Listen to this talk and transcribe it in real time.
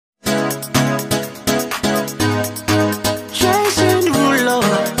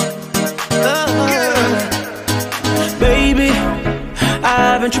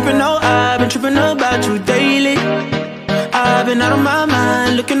I've been tripping about you daily. I've been out of my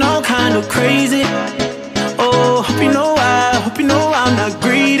mind, looking all kind of crazy. Oh, hope you know I'm not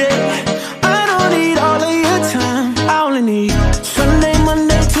greedy. I don't need all of your time, I only need Sunday,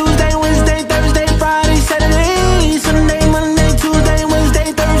 Monday, Tuesday, Wednesday, Thursday, Friday, Saturday. Sunday, Monday, Tuesday,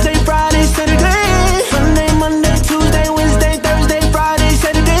 Wednesday, Thursday, Friday, Saturday. Sunday, Monday, Tuesday, Wednesday, Thursday, Friday,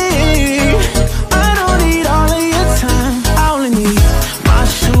 Saturday. I don't need all of your time, I only need my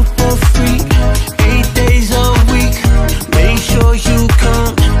super freak, 8 days a week. Make sure you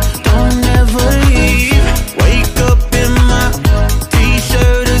come, don't ever leave. Wake up in my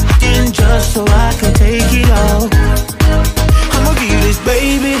t-shirt again just so I can take it off. I'ma give you this,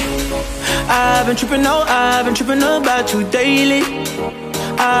 baby. I've been tripping about you daily.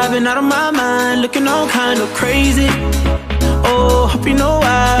 I've been out of my mind, looking all kind of crazy. Oh, hope you know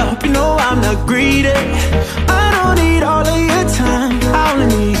I'm not greedy. I don't need all of your time, I only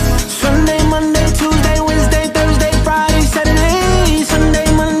need Sunday, Monday, Tuesday, Wednesday, Thursday, Friday, Saturday. Sunday,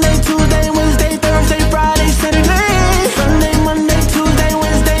 Monday, Tuesday, Wednesday, Thursday, Friday, Saturday. Sunday, Monday, Tuesday,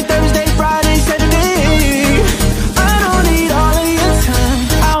 Wednesday, Thursday, Friday, Saturday. I don't need all of your time,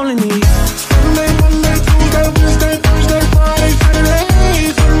 I only need Sunday, Monday, Tuesday, Wednesday, Thursday, Friday,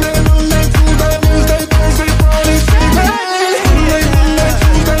 Saturday. Sunday, Monday, Tuesday, Wednesday, Thursday, Friday, Saturday. Sunday, Monday,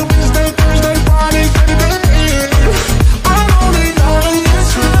 Tuesday, Wednesday, Thursday, Friday, Saturday. I don't need all of your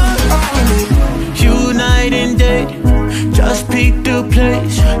time, I only need you night and day. Just pick the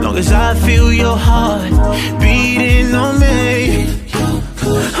place, long as I feel your heart beating on me.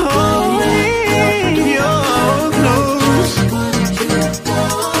 Hold me, you're close.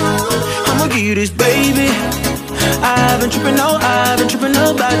 I'ma give you this, baby. I've been tripping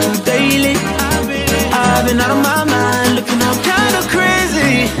about you daily. I've been out of my mind, looking all kind of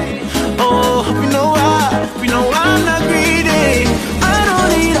crazy. Oh, hope you know I'm not greedy. I don't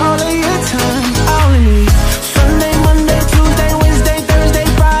need all of your time, I only need Sunday, Monday, Tuesday, Wednesday, Thursday,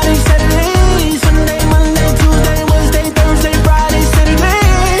 Friday, Saturday. Sunday, Monday, Tuesday, Wednesday, Thursday, Friday, Saturday.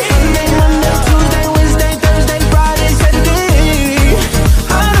 Sunday, Monday, Tuesday, Wednesday, Thursday, Friday, Saturday.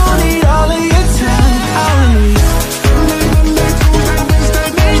 I don't need all of your time, I only need Sunday, Monday, Tuesday, Wednesday,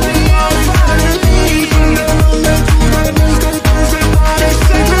 Thursday, Friday, Saturday. Sunday, Monday, Tuesday, Wednesday, Thursday, Friday,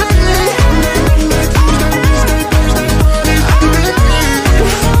 Saturday. Sunday, Monday, Tuesday, Wednesday, Thursday, Friday,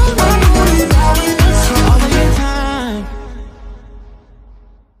 Saturday. I don't need all of your time.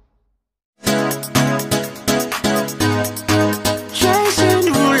 Chasing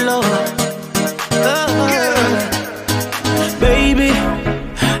Derulo, baby.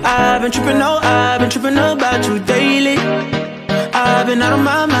 I've been tripping about you daily. I've been out of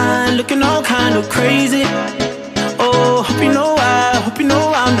my mind, looking all kind of crazy. Oh, hope you know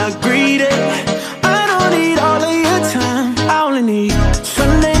I'm not greedy. I don't need all of your time, I only need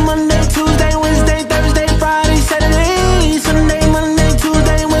Sunday, Monday, Tuesday, Wednesday, Thursday, Friday, Saturday. Sunday, Monday,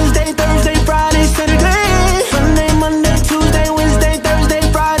 Tuesday, Wednesday, Thursday, Friday, Saturday. Sunday, Monday, Tuesday, Wednesday, Thursday,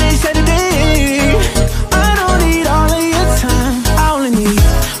 Friday, Saturday. I don't need all of your time, I only need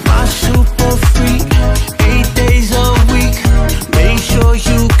my super freak, 8 days a week. Make sure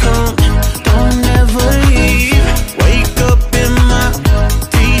you come, don't ever leave. Wake up in my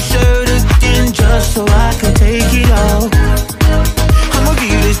t-shirt again just so I can take it off. I'ma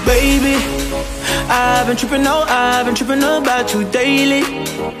give you this, baby. I've been tripping about you daily.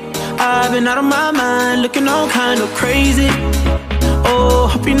 I've been out of my mind, looking all kind of crazy. Oh,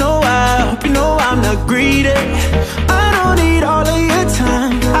 hope you know I'm not greedy. I don't need all of your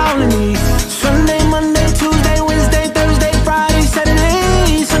time, I only need Sunday, Monday, Tuesday, Wednesday, Thursday, Friday,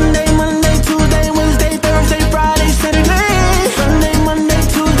 Saturday. Sunday, Monday, Tuesday, Wednesday, Thursday, Friday, Saturday. Sunday, Monday,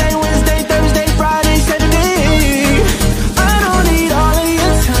 Tuesday, Wednesday, Thursday, Friday, Saturday. I don't need all of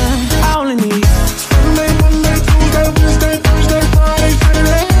your time, I only need Sunday, Monday, Tuesday, Wednesday, Thursday, Friday,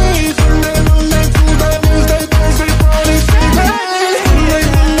 Saturday. Sunday, Monday, Tuesday, Wednesday, Thursday, Friday, Saturday. Sunday,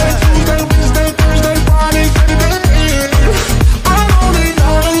 Monday, Tuesday, Wednesday, Thursday, Friday, Saturday. I don't need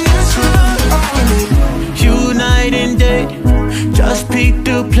all of your time, I only need you night and day. Just pick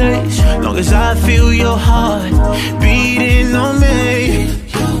the place, long as I feel your heart beating on me.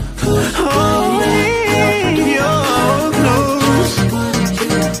 Hold me, you're close.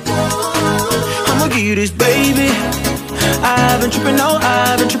 I'ma give you this, baby. I've been tripping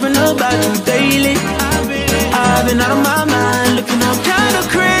about you daily. I've been out of my mind, looking all kind of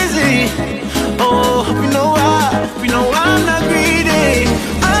crazy. Oh, hope you know I'm not greedy.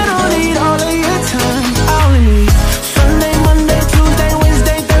 I don't need all of your time, I only need Sunday, Monday, Tuesday,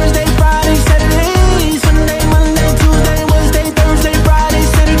 Wednesday, Thursday, Friday, Saturday. Sunday, Monday, Tuesday, Wednesday, Thursday, Friday,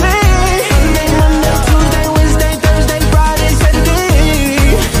 Saturday. Sunday, Monday, Tuesday, Wednesday, Thursday, Friday,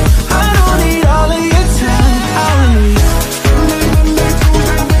 Saturday.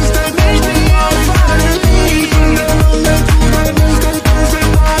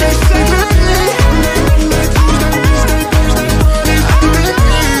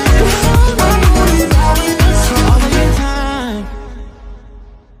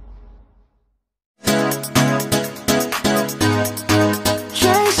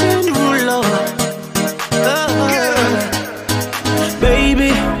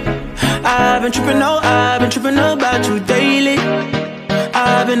 been tripping, oh, I've been tripping about you daily.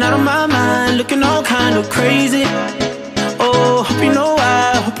 I've been out of my mind, looking all kind of crazy. Oh, hope you know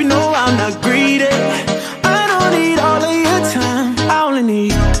I'm not greedy. I don't need all of your time, I only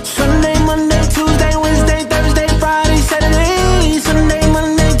need Sunday, Monday, Tuesday, Wednesday, Thursday, Friday, Saturday. Sunday,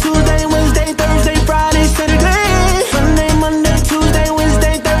 Monday, Tuesday, Wednesday, Thursday, Friday, Saturday. Sunday, Monday, Tuesday,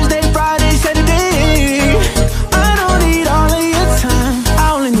 Wednesday, Thursday, Friday, Saturday. I don't need all of your time,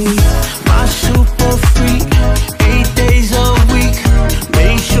 I only need my super freak, 8 days a week.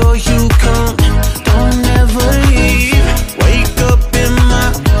 Make sure you come, don't ever leave. Wake up in my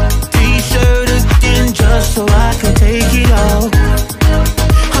t-shirt again just so I can take it off.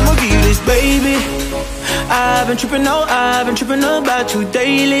 I'ma give you this, baby. I've been tripping, oh, I've been tripping about you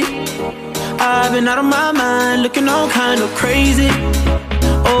daily. I've been out of my mind, looking all kind of crazy.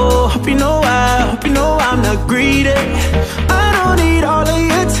 Oh, hope you know I'm not greedy. I don't need all of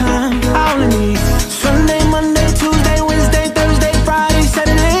your time, I only need Sunday, Monday, Tuesday, Wednesday, Thursday, Friday,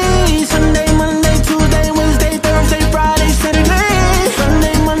 Saturday. Sunday, Monday, Tuesday, Wednesday, Thursday, Friday, Saturday.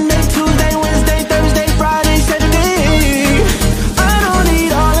 Sunday, Monday, Tuesday, Wednesday, Thursday, Friday, Saturday. I don't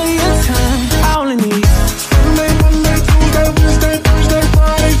need all of your time, I only need Sunday, Monday, Tuesday, Wednesday, Thursday,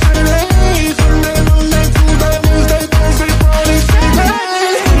 Friday, Saturday. Sunday, Monday, Tuesday, Wednesday, Thursday, Friday, Saturday.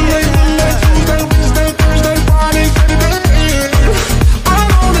 Sunday, Monday, Tuesday, Wednesday, Thursday, Friday, Saturday. I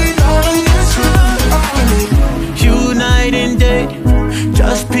don't need all of your time, I only need you night and day.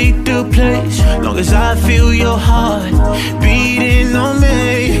 Just pick the place, long as I feel your heart beating on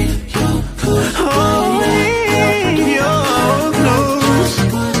me. Hold me your close.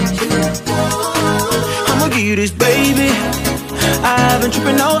 I'ma give you this, baby. I've been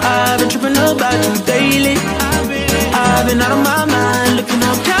tripping, oh, I've been tripping about you daily. I've been out of my mind, looking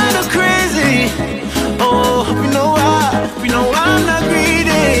all kind of crazy. Oh, hope you know I'm not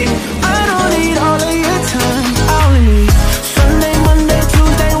greedy. I don't need all of your time, I only need Sunday, Monday,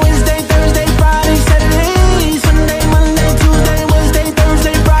 Tuesday, Wednesday, Thursday, Friday, Saturday. Sunday, Monday, Tuesday, Wednesday,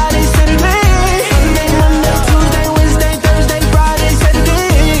 Thursday, Friday, Saturday. Sunday, Monday, Tuesday, Wednesday, Thursday, Friday, Saturday.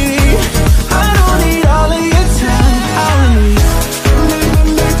 I don't need all of your time, I only need Sunday,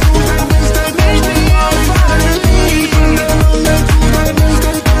 Monday, Tuesday, Wednesday, Thursday, Friday, Saturday. Sunday, Monday, Tuesday, Wednesday,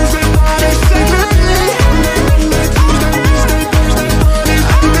 Thursday, Friday, Saturday. Sunday, Monday, Tuesday, Wednesday, Thursday, Friday, Saturday.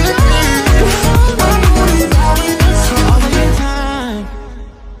 I don't need all of your time.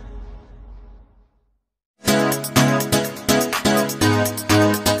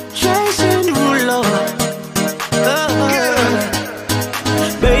 Jason Derulo,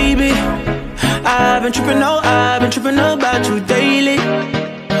 baby, I've been tripping, oh, I've been tripping about you daily.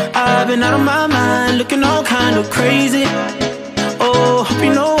 I've been out of my mind, looking all kind of crazy. Oh, hope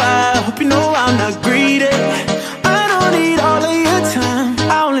you know I'm not greedy. I don't need all of your time,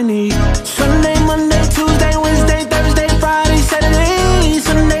 I only need Sunday, Monday, Tuesday, Wednesday, Thursday, Friday, Saturday.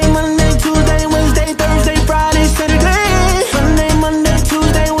 Sunday, Monday, Tuesday, Wednesday, Thursday, Friday, Saturday. Sunday, Monday,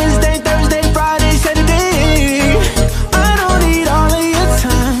 Tuesday, Wednesday, Thursday, Friday, Saturday. I don't need all of your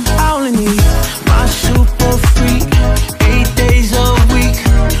time, I only need my super freak, 8 days a week.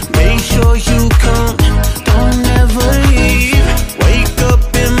 Make sure you come, don't ever leave. Wake up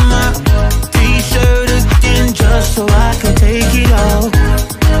in my t-shirt again just so I can take it off.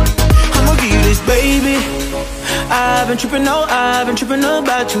 I'ma give you this, baby. I've been tripping, oh, I've been tripping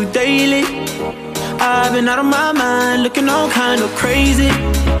about you daily. I've been out of my mind, looking all kind of crazy.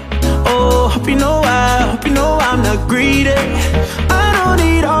 Oh, hope you know I'm not greedy. I don't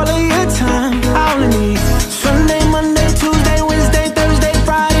need all of your time, I only need Sunday, Monday, Tuesday, Wednesday, Thursday,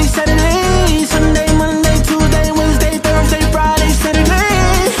 Friday, Saturday. Sunday, Monday, Tuesday, Wednesday, Thursday, Friday,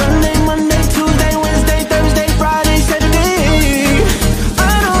 Saturday. Sunday, Monday, Tuesday, Wednesday, Thursday, Friday, Saturday.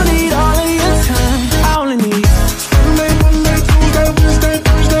 I don't need all of your time, I only need Sunday, Monday, Tuesday, Wednesday,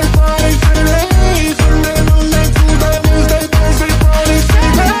 Thursday, Friday, Saturday. Sunday, Monday, Tuesday, Wednesday, Thursday, Friday,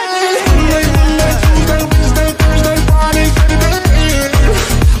 Saturday. Sunday, Monday, Tuesday, Wednesday, Thursday, Friday, Saturday.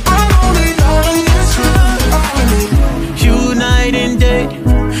 I don't need all of your time, I only need you night and day.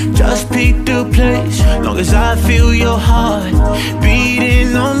 Just pick the place, long as I feel your heart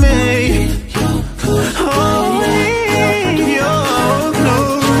beating on me. Hold me your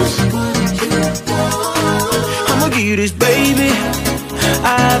close. I'ma give you this, baby.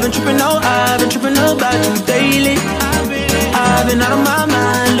 I've been tripping, oh, I've been tripping about you daily. I've been out of my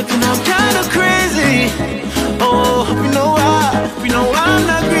mind, looking all kind of crazy. Oh, hope you know I'm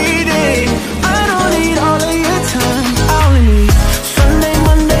not greedy. I don't need all of your time, I only need Sunday,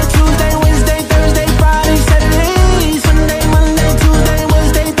 Monday, Tuesday, Wednesday, Thursday, Friday, Saturday. Sunday, Monday, Tuesday,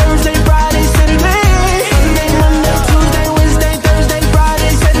 Wednesday, Thursday, Friday, Saturday. Sunday, Monday, Tuesday, Wednesday, Thursday,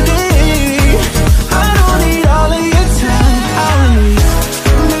 Friday, Saturday.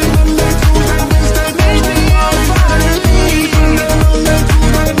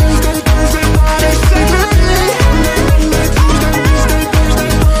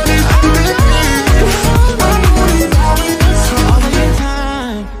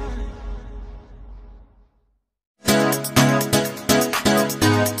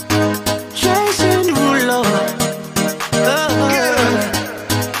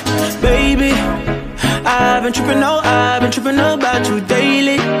 I've been tripping about you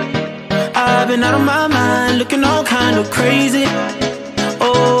daily. I've been out of my mind, looking all kind of crazy.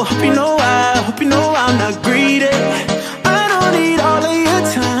 Oh, hope you know I'm not greedy. I don't need all of your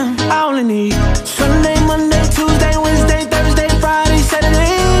time, I only need Sunday, Monday, Tuesday, Wednesday, Thursday, Friday,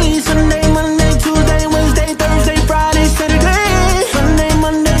 Saturday. Sunday, Monday, Tuesday, Wednesday, Thursday, Friday, Saturday. Sunday,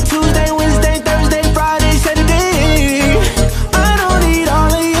 Monday, Tuesday, Wednesday, Thursday, Friday, Saturday. I don't need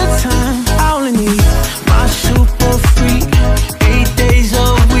all of your time, I only need my super freak, 8 days a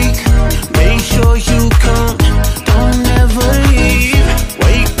week. Make sure you come, don't ever leave.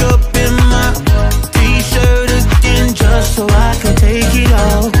 Wake up in my t-shirt again, just so I can take it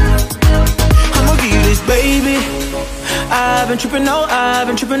off. I'ma give you this, baby. I've been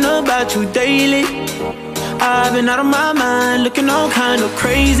tripping about you daily. I've been out of my mind, looking all kind of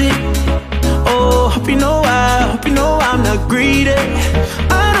crazy. Oh, hope you know I'm not greedy.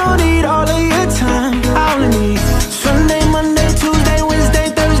 I don't need all of your time, I only need Sunday, Monday, Tuesday, Wednesday,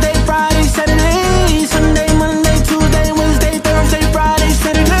 Thursday, Friday, Saturday. Sunday, Monday, Tuesday, Wednesday, Thursday, Friday,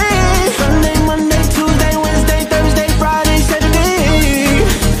 Saturday. Sunday, Monday, Tuesday, Wednesday, Thursday, Friday, Saturday.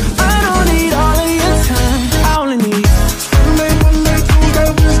 I don't need all of your time, I only need Sunday, Monday, Tuesday,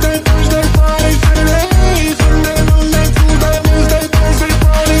 Wednesday, Thursday, Friday, Saturday. Sunday, Monday, Tuesday, Wednesday, Thursday,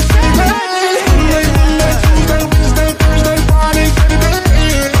 Friday, Saturday. Sunday, Monday, Tuesday, Wednesday, Thursday, Friday, Saturday.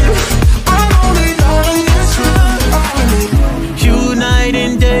 I don't need all of your time, I only need you night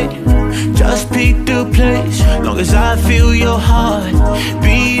and day. Just pick the place, long as I feel your heart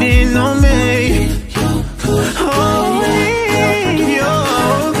beating on me. Hold me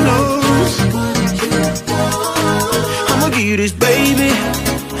your close. I'ma give you this, baby.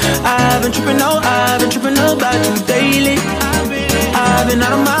 I've been tripping about you daily. I've been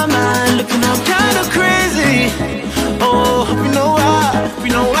out of my mind, looking all kind of crazy. Oh, hope you know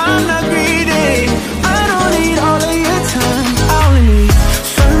I'm not greedy. I don't need all of your time, I only need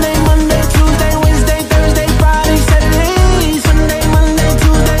Sunday, Monday, Tuesday, Wednesday, Thursday, Friday, Saturday. Sunday, Monday,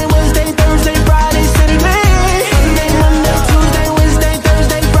 Tuesday, Wednesday, Thursday, Friday, Saturday. Sunday, Monday, Tuesday, Wednesday,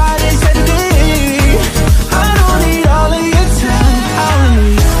 Thursday, Friday, Saturday. I don't need all of your time, I only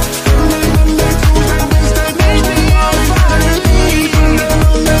need Sunday, Monday, Tuesday, Wednesday, Thursday, Friday, Saturday. Sunday,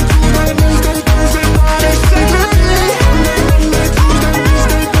 Monday, Tuesday, Wednesday, Thursday, Friday, Saturday. Sunday, Monday, Tuesday,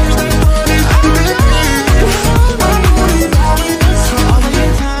 Wednesday, Thursday, Friday, Saturday. I don't need all of your time.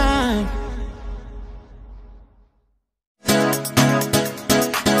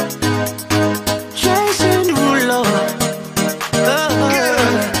 Jason Derulo,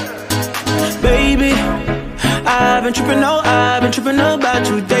 baby. I've been tripping about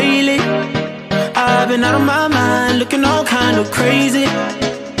you daily. I've been out of my mind, looking all kind of crazy.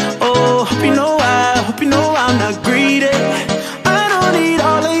 Oh, hope you know I'm not greedy. I don't need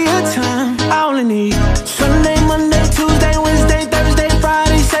all of your time, I only need Sunday, Monday, Tuesday, Wednesday, Thursday,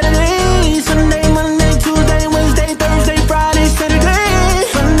 Friday, Saturday. Sunday, Monday, Tuesday, Wednesday, Thursday, Friday, Saturday.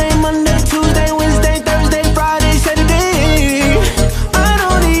 Sunday, Monday, Tuesday, Wednesday, Thursday, Friday, Saturday. I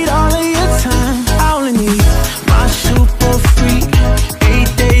don't need all of your time, I only need my super freak, 8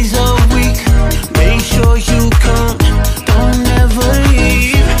 days a week. Make sure you come, don't ever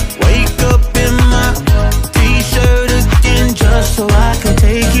leave. Wake up in my t-shirt again, just so I can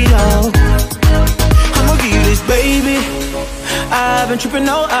take it off. I'ma give you this, baby. I've been tripping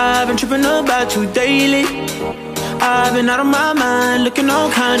about you daily. I've been out of my mind, looking all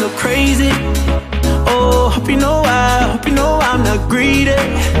kind of crazy. Oh, hope you know I'm not greedy.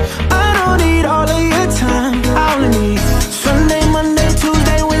 I don't need all of your time, I only need Sunday, Monday,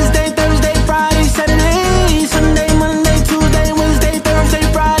 Tuesday, Wednesday, Thursday, Friday, Saturday. Sunday, Monday, Tuesday, Wednesday, Thursday,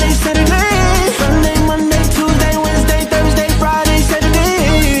 Friday, Saturday. Sunday, Monday, Tuesday, Wednesday, Thursday, Friday,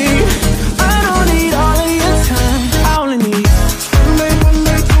 Saturday. I don't need all of your time, I only need Sunday,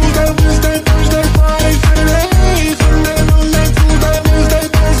 Monday, Tuesday, Wednesday, Thursday, Friday, Saturday. Sunday, Monday, Tuesday, Wednesday,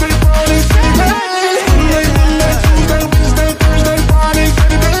 Thursday, Friday, Saturday. Sunday, Monday, Tuesday, Wednesday, Thursday, Friday,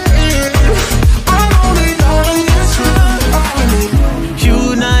 Saturday. I don't need all of your time, I only need you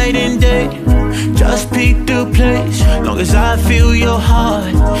night and day. Just pick the place, long as I feel your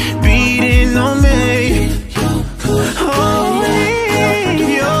heart beating on me. Hold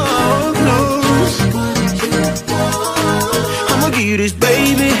me your close. I'ma give you this,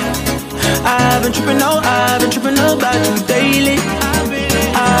 baby. I've been tripping about you daily.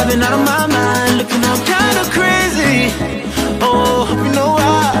 I've been out of my mind, looking all kind of crazy. Oh, hope you know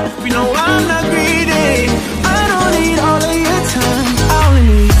I'm not greedy. I don't need all of your time, I only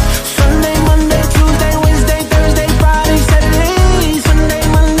need Sunday, Monday, Tuesday, Wednesday, Thursday, Friday, Saturday. Sunday,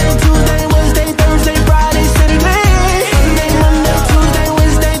 Monday, Tuesday, Wednesday, Thursday, Friday, Saturday. Sunday, Monday, Tuesday,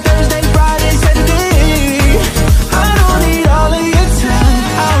 Wednesday, Thursday, Friday, Saturday.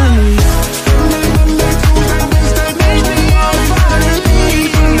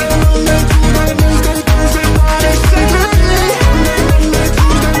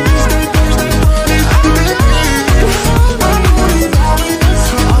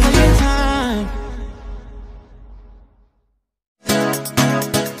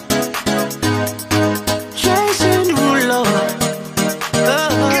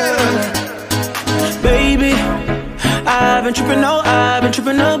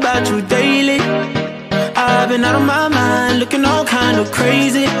 about you daily. I've been out of my mind, looking all kind of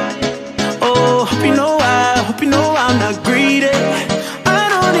crazy. Oh, hope you know hope you know I'm not greedy. I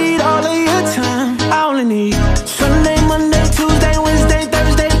don't need all of your time, I only need Sunday, Monday, Tuesday, Wednesday,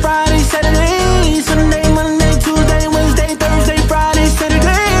 Thursday, Friday, Saturday. Sunday, Monday, Tuesday, Wednesday, Thursday, Friday,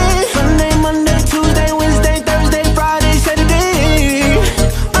 Saturday. Sunday, Monday, Tuesday, Wednesday, Thursday, Friday, Saturday.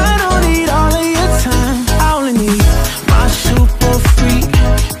 I don't need all of your time, I only need my super freak,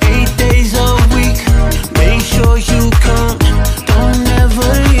 8 days a week. Make sure you come, don't ever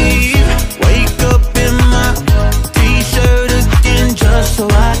leave. Wake up in my t-shirt again, just so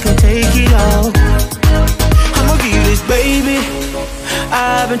I can take it off. I'ma give you this, baby.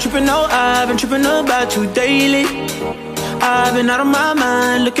 I've been tripping about you daily. I've been out of my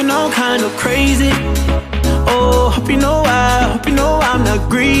mind, looking all kind of crazy. Oh, hope you know I'm not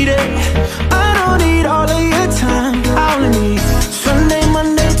greedy. I don't need all of your time, I only need Sunday,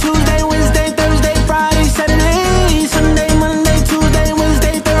 Monday, Tuesday, Wednesday, Thursday, Friday, Saturday. Sunday, Monday, Tuesday,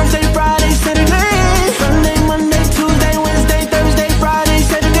 Wednesday, Thursday, Friday, Saturday. Sunday, Monday, Tuesday, Wednesday, Thursday, Friday,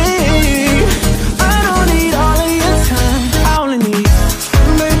 Saturday. I don't need all of your time, I only need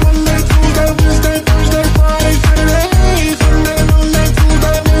Sunday, Monday, Tuesday, Wednesday, Thursday, Friday, Saturday. Sunday, Monday,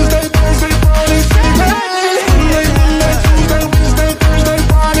 Tuesday, Wednesday, Thursday, Friday, Saturday. Sunday, Monday, Tuesday, Wednesday, Thursday,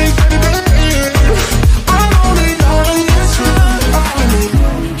 Friday, Saturday. I don't need all of your time, I only need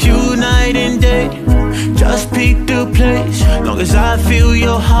you night and day. Just pick the place, long as I feel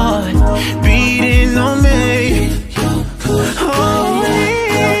your heart beating on me. Hold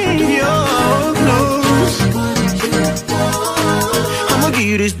me, your close. I'ma give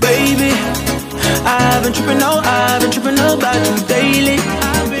you this, baby. I've been tripping about you daily.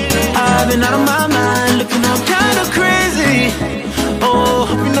 I've been out of my mind, looking all kind of crazy. Oh,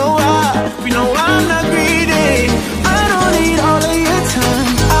 hope you know I'm not greedy. I don't need all of your time,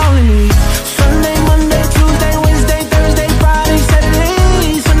 I only need Sunday, Monday, Tuesday, Wednesday, Thursday, Friday,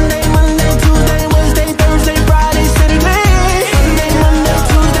 Saturday. Sunday, Monday, Tuesday, Wednesday, Thursday, Friday, Saturday. Sunday, Monday,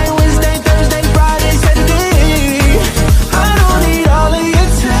 Tuesday, Wednesday, Thursday, Friday, Saturday. I don't need all of your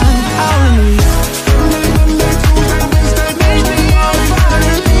time, I only need Sunday, Monday, Tuesday, Wednesday, Thursday, Friday,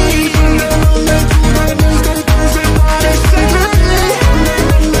 Saturday. Sunday, Monday, Tuesday, Wednesday, Thursday, Friday, Saturday. Sunday,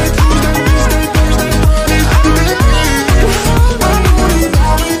 Monday, Tuesday, Wednesday, Thursday, Friday, Saturday. I don't need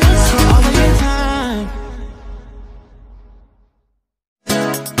all of your time.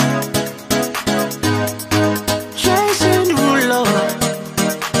 Jason Derulo,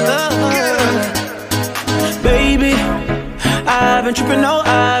 baby. I've been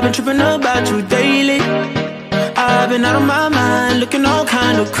tripping about you daily. I've been out of my mind, looking all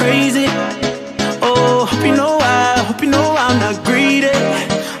kind of crazy. Oh, hope you know I'm not greedy.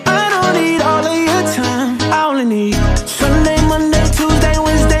 I don't need all of your time, I only need Sunday, Monday, Tuesday,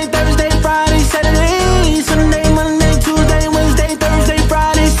 Wednesday, Thursday, Friday, Saturday. Sunday, Monday, Tuesday, Wednesday, Thursday,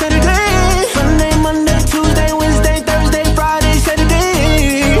 Friday, Saturday. Sunday, Monday, Tuesday, Wednesday, Thursday, Friday,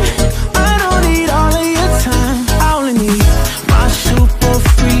 Saturday. I don't need all of your time, I only need my super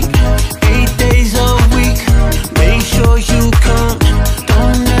freak, 8 days a week. Make sure you come,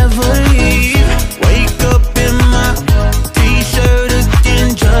 don't ever leave. Wake up in my t-shirt again,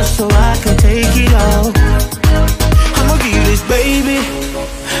 just so I can take it off. I'ma give you this, baby.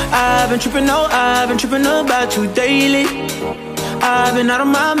 I've been tripping about you daily. I've been out of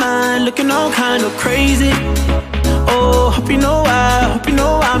my mind, looking all kind of crazy. Oh, hope you know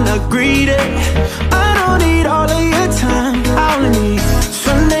I'm not greedy. I don't need all of your time, I only need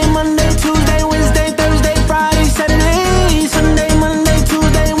Sunday, Monday, Tuesday, Wednesday, Thursday, Friday, Saturday. Sunday, Monday,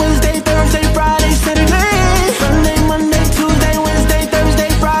 Tuesday, Wednesday, Thursday, Friday, Saturday. Sunday, Monday, Tuesday, Wednesday, Thursday,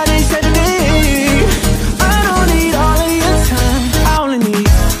 Friday, Saturday. I don't need all of your time, I only need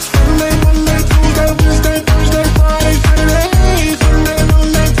Sunday, Monday, Tuesday, Wednesday, Thursday, Friday, Saturday. Sunday,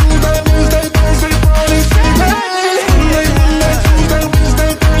 Monday, Tuesday, Wednesday, Thursday, Friday, Saturday. Sunday, Monday, Tuesday,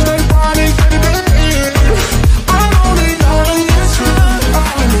 Wednesday, Thursday, Friday, Saturday. I don't need all of your time, I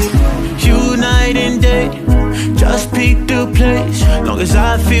only need you night and day. Just pick the place, long as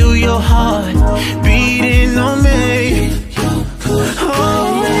I feel your heart beating on me.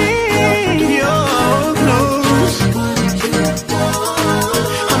 Hold me, your close.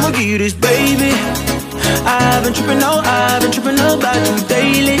 I'ma give you this, baby. I've been tripping about you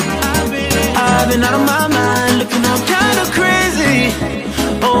daily. I've been out of my mind, looking all kind of crazy.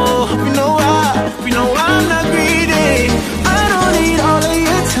 Oh, hope you know I'm not greedy. I don't need all of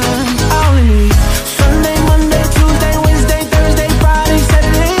your time, I only need Sunday, Monday, Tuesday, Wednesday, Thursday, Friday,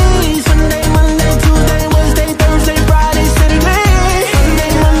 Saturday. Sunday, Monday, Tuesday, Wednesday, Thursday, Friday, Saturday.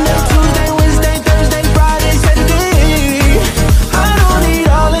 Sunday, Monday, Tuesday, Wednesday, Thursday, Friday, Saturday. I don't need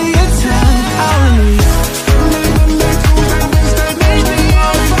all of your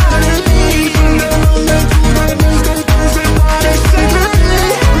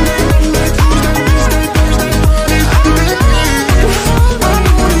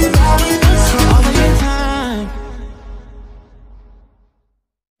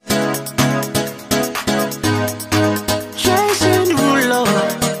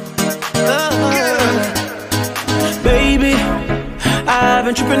I've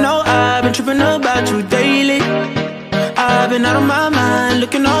been tripping, oh, I've been tripping about you daily. I've been out of my mind,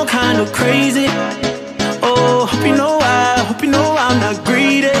 looking all kind of crazy. Oh, hope you know I'm not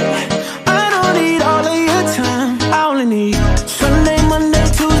greedy. I don't need all of your time, I only need Sunday, Monday,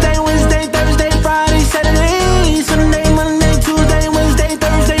 Tuesday, Wednesday, Thursday, Friday, Saturday. Sunday, Monday, Tuesday, Wednesday,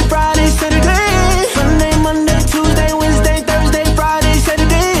 Thursday, Friday, Saturday. Sunday, Monday, Tuesday, Wednesday, Thursday, Friday,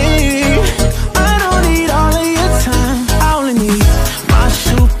 Saturday. I don't need all of your time, I only need my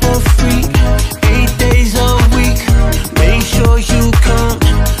super freak, 8 days a week. Make sure you come,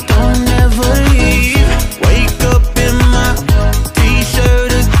 don't ever leave. Wake up in my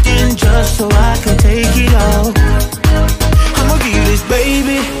t-shirt again just so I can take it off. I'ma give you this,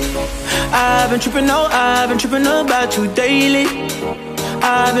 baby. I've been tripping, oh, I've been tripping about you daily.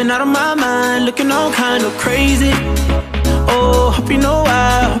 I've been out of my mind, looking all kind of crazy. Oh, hope you know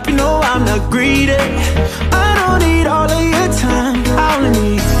I'm not greedy. I don't need all of your time, I only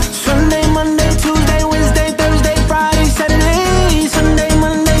need Sunday, Monday, Tuesday, Wednesday, Thursday, Friday, Saturday. Sunday,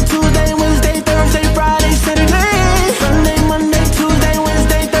 Monday, Tuesday, Wednesday, Thursday, Friday, Saturday. Sunday, Monday, Tuesday,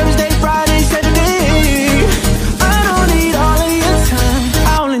 Wednesday, Thursday, Friday, Saturday. I don't need all of your time, I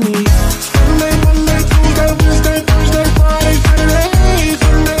only need Sunday, Monday, Tuesday, Wednesday, Thursday, Friday, Saturday.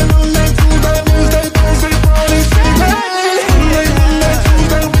 Sunday, Monday, Tuesday, Wednesday, Thursday, Friday, Saturday. Sunday, Monday,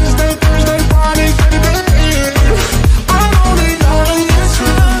 Tuesday, Wednesday, Thursday, Friday, Saturday. I don't need all of your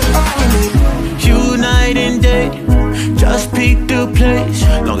time, I only need you night and day. Just pick the place,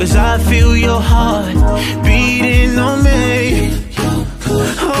 long as I feel your heart beating on me.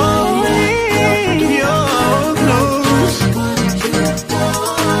 Hold me, your close.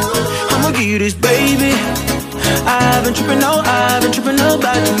 I'ma give you this, baby. I've been tripping, oh, I've been tripping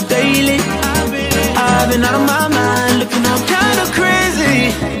about you daily. I've been out of my mind, looking all kind of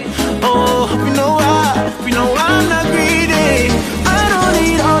crazy. Oh, hope you know I'm not greedy. I don't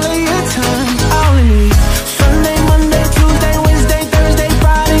need all of your time, I only need Sunday, Monday, Tuesday, Wednesday, Thursday,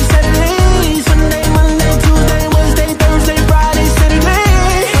 Friday, Saturday. Sunday, Monday, Tuesday, Wednesday, Thursday, Friday, Saturday.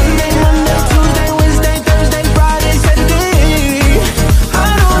 Sunday, Monday, Tuesday, Wednesday, Thursday, Friday, Saturday. I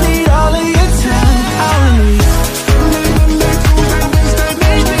don't need all of your time, I only need Sunday, Monday, Tuesday, Wednesday,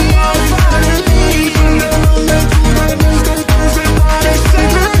 Thursday, Friday, Saturday. Sunday, Monday, Tuesday, Wednesday, Thursday, Friday,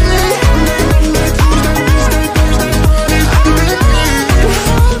 Saturday. Sunday, Monday, Tuesday, Wednesday, Thursday, Friday,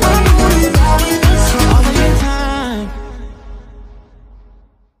 Saturday. I don't need all of your time.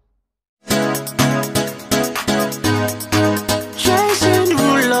 Jason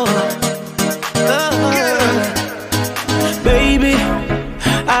Derulo, baby,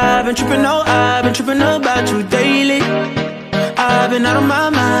 I've been tripping, oh, I've been tripping about you daily. I've been out of my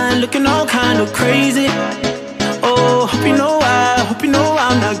mind, looking all kind of crazy. Oh, hope you know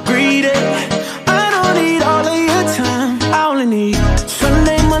I'm not greedy. I don't need all of your time, I only need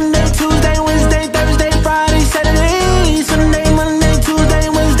Sunday, Monday, Tuesday, Wednesday, Thursday, Friday, Saturday. Sunday, Monday, Tuesday,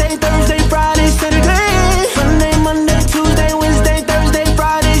 Wednesday, Thursday, Friday, Saturday. Sunday, Monday, Tuesday, Wednesday, Thursday,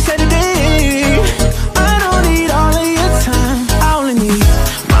 Friday, Saturday. I don't need all of your time, I only need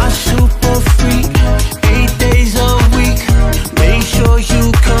my super freak, 8 days a week. Make sure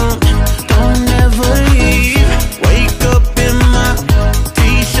you come, don't ever leave. Wake up in my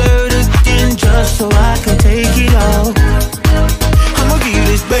t-shirt again just so I can take it off. I'ma give you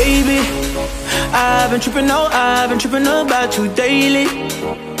this, baby. I've been tripping, oh, I've been tripping about you daily.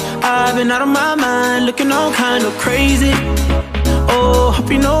 I've been out of my mind, looking all kind of crazy. Oh,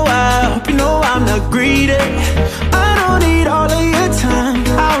 hope you know I'm not greedy. I don't need all of your time,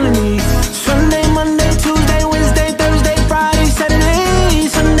 I only need Sunday, Monday, Tuesday, Wednesday, Thursday, Friday, Saturday.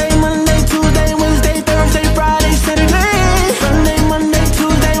 Sunday, Monday, Tuesday, Wednesday, Thursday, Friday, Saturday. Sunday, Monday,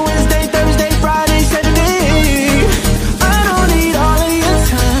 Tuesday, Wednesday, Thursday, Friday, Saturday. I don't need all of your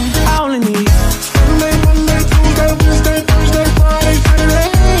time, I only need Sunday, Monday, Tuesday, Wednesday, Thursday, Friday, Saturday.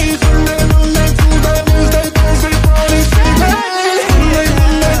 Sunday, Monday, Tuesday, Wednesday, Thursday, Friday, Saturday. Sunday,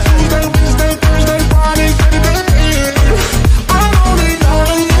 Monday, Tuesday, Wednesday, Thursday, Friday, Saturday. I don't need all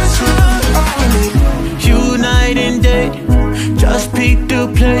of your time, I only need you night and day. Just pick the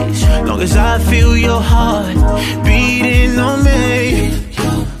place, long as I feel your heart beating on me.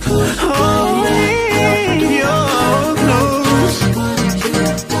 Hold me, your close.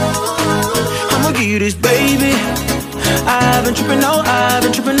 I'ma give you this, baby. I've been tripping, oh, I've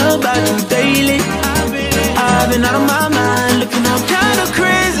been tripping about you daily. I've been out of my mind, looking all kind of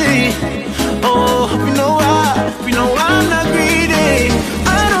crazy. Oh, hope you know I'm not greedy.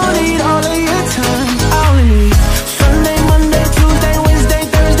 I don't need all of your time, I only need Sunday, Monday, Tuesday, Wednesday,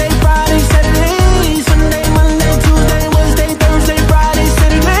 Thursday, Friday, Saturday. Sunday, Monday, Tuesday, Wednesday, Thursday, Friday,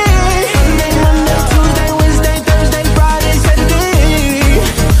 Saturday. Sunday, Monday, Tuesday, Wednesday, Thursday, Friday, Saturday.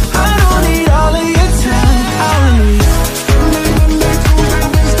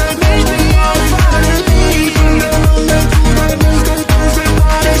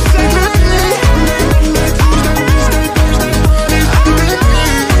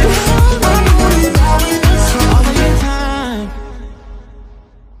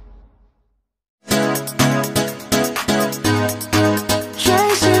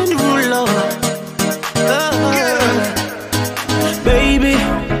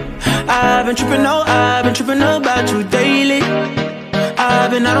 I've been tripping, oh, I've been tripping about you daily. I've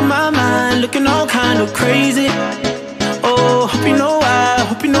been out of my mind, looking all kind of crazy. Oh, hope you know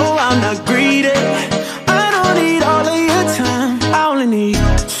I'm not greedy. I don't need all of your time, I only need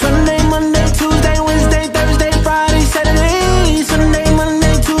Sunday, Monday, Tuesday, Wednesday, Thursday, Friday, Saturday. Sunday,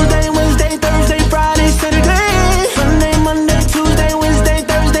 Monday, Tuesday, Wednesday, Thursday, Friday, Saturday. Sunday, Monday, Tuesday, Wednesday,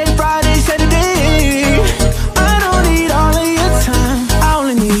 Thursday, Friday, Saturday. I don't need all of your time, I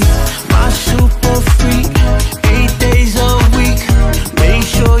only need my super freak, 8 days a week. Make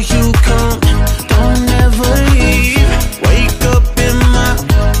sure you come, don't ever leave. Wake up in my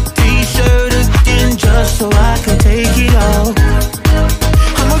t-shirt again just so I can take it off.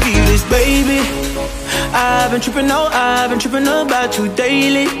 I'ma give you this, baby. I've been tripping, oh, I've been tripping about you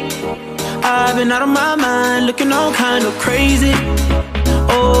daily. I've been out of my mind, looking all kind of crazy.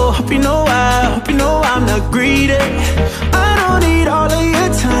 Oh, hope you know I'm not greedy. I don't need all of your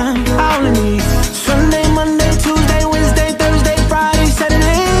time, I only need Sunday, Monday, Tuesday, Wednesday, Thursday, Friday,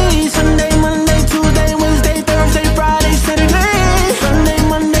 Saturday. Sunday, Monday, Tuesday, Wednesday, Thursday, Friday, Saturday. Sunday,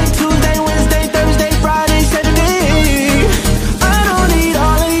 Monday, Tuesday, Wednesday, Thursday, Friday, Saturday. I don't need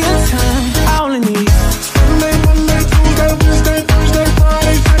all of your time, I only need Sunday, Monday, Tuesday, Wednesday, Thursday,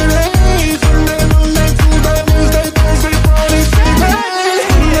 Friday, Saturday. Sunday, Monday, Tuesday, Wednesday, Thursday, Friday, Saturday.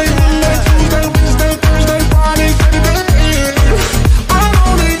 Sunday, Monday, Tuesday, Wednesday, Thursday, Friday, Saturday. I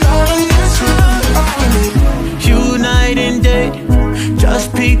don't need all of your time, I only need you night and day. Just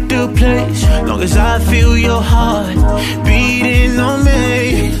pick the place, long as I feel your heart beating on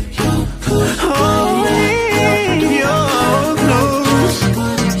me. Hold me your close.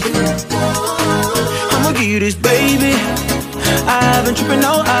 I'ma give you this, baby. I've been tripping,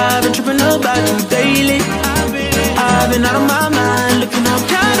 oh, I've been tripping about you daily. I've been out of my mind, looking all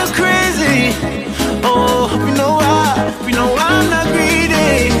kind of crazy. Oh, hope you know I'm not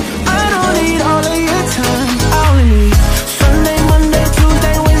greedy. I don't need all of your time, I only need Sunday, Monday,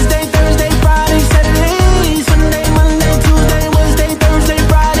 Tuesday, Wednesday, Thursday, Friday, Saturday. Sunday, Monday, Tuesday, Wednesday, Thursday,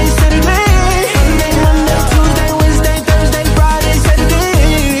 Friday, Saturday. Sunday, Monday, Tuesday, Wednesday, Thursday, Friday, Saturday.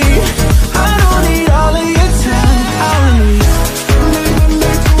 I don't need all of your time, I only need Sunday,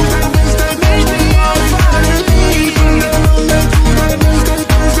 Monday, Tuesday, Wednesday, Thursday, Friday. Sunday, Monday, Tuesday, Wednesday,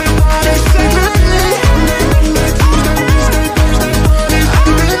 Thursday, Friday, Saturday. Sunday, Monday, Tuesday, Wednesday, Thursday, Friday, Saturday.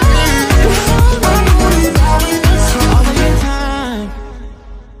 I don't need all of your time.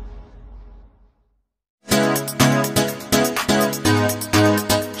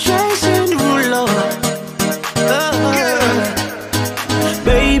 Chasing Derulo,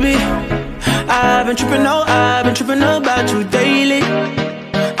 baby. I've been tripping, oh, I've been tripping about you daily.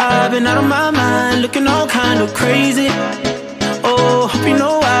 I've been out of my mind, looking all kind of crazy. Oh, hope you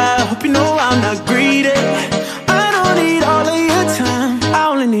know I'm not greedy. I don't need all of your time, I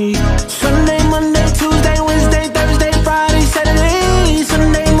only need Sunday, Monday, Tuesday, Wednesday, Thursday, Friday, Saturday.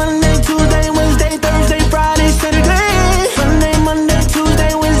 Sunday, Monday, Tuesday, Wednesday, Thursday, Friday, Saturday. Sunday, Monday,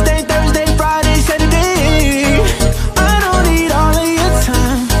 Tuesday, Wednesday, Thursday, Friday, Saturday. I don't need all of your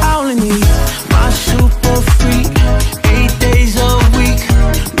time, I only need my super freak, 8 days a week.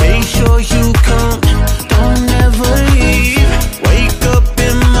 Make sure you come, don't ever leave. Wake up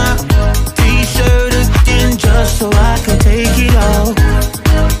in my t-shirt again just so I can take it off.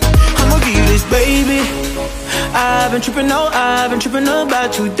 I'ma give you this, baby. I've been tripping, oh, I've been tripping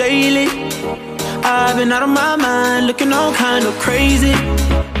about you daily. I've been out of my mind, looking all kind of crazy.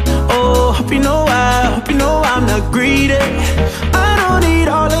 Oh, hope you know I'm not greedy. I don't need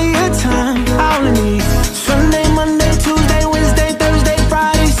all of your time, I only need Sunday, Monday, Tuesday, Wednesday, Thursday,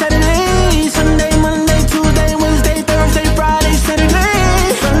 Friday, Saturday. Sunday, Monday, Tuesday, Wednesday, Thursday, Friday,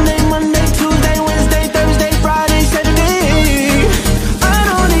 Saturday. Sunday, Monday, Tuesday, Wednesday, Thursday, Friday, Saturday. I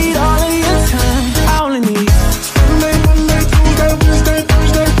don't need all of your time, I only need Sunday, Monday, Tuesday, Wednesday,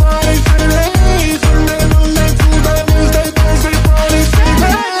 Thursday, Friday, Saturday. Sunday, Monday, Tuesday, Wednesday, Thursday, Friday,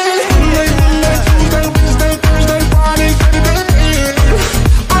 Saturday. Sunday, Monday, Tuesday, Wednesday, Thursday, Friday, Saturday.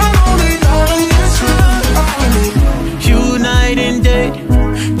 I don't need all of your time, I only need you night and day.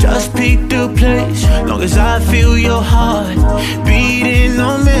 Just pick the place, long as I feel your heart beating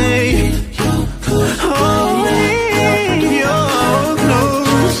on me. Hold me your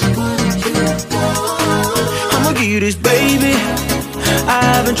close. I'ma give you this, baby.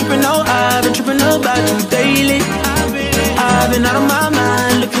 I've been tripping, oh, I've been tripping about you daily. I've been out of my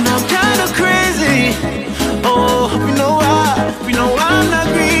mind, looking all kind of crazy. Oh, hope you know I'm not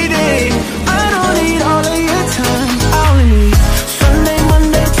greedy. I don't need all of your time, I only need Sunday,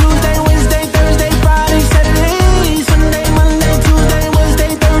 Monday, Tuesday, Wednesday, Thursday, Friday, Saturday. Sunday, Monday, Tuesday,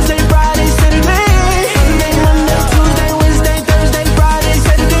 Wednesday, Thursday, Friday, Saturday. Sunday, Monday, Tuesday, Wednesday, Thursday, Friday,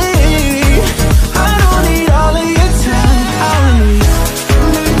 Saturday.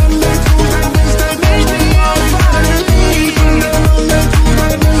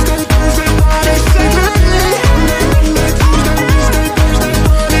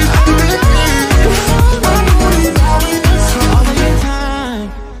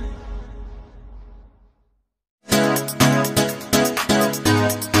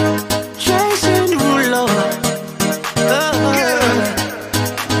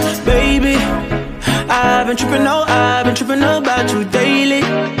 I've been tripping about you daily.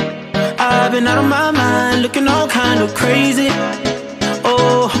 I've been out of my mind, looking all kind of crazy.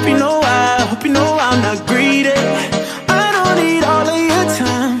 Oh, hope you know I'm not greedy. I don't need all of your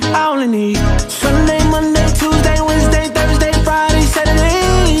time, I only need Sunday, Monday, Tuesday, Wednesday, Thursday, Friday,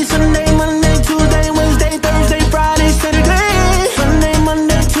 Saturday. Sunday, Monday, Tuesday, Wednesday, Thursday, Friday, Saturday. Sunday,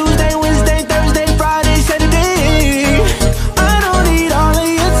 Monday, Tuesday, Wednesday, Thursday, Friday, Saturday. I don't need all of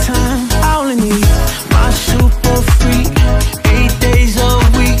your time, I only need my super freak, 8 days a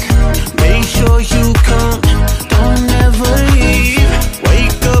week. Make sure you come, don't ever leave.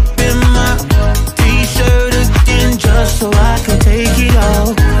 Wake up in my t-shirt again just so I can take it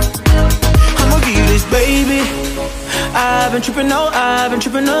off. I'ma give you this, baby. I've been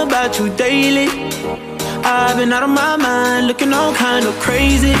tripping about you daily. I've been out of my mind, looking all kind of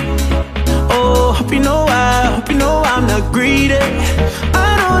crazy. Oh, hope you know I'm not greedy.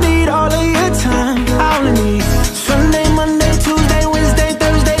 I don't need all of your time, I only need Sunday, Monday, Tuesday, Wednesday,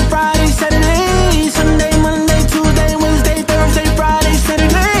 Thursday, Friday, Saturday. Sunday, Monday, Tuesday, Wednesday, Thursday, Friday,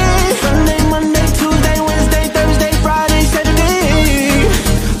 Saturday. Sunday, Monday, Tuesday, Wednesday, Thursday, Friday, Saturday.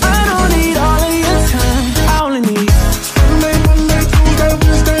 I don't need all of your time, I only need Sunday, Monday, Tuesday,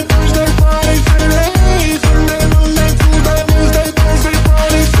 Wednesday, Thursday, Friday, Saturday. Sunday, Monday, Tuesday, Wednesday, Thursday,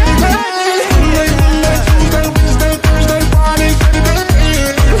 Friday, Saturday. Sunday, Monday, Tuesday, Wednesday, Thursday, Friday, Saturday.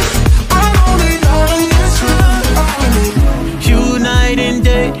 I don't need all of your time, I only need you night and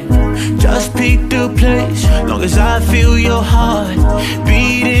day. Just pick the place, long as I feel your heart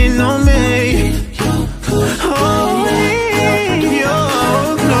beating on me. Hold me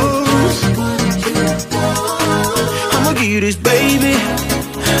your close. I'ma give you this, baby.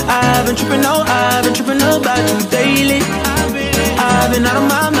 I've been tripping about you daily. I've been out of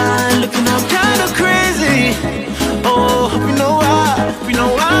my mind, looking all kind of crazy. Oh, hope you know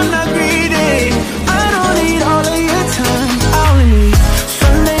I'm not greedy. I don't need all of your time, I only need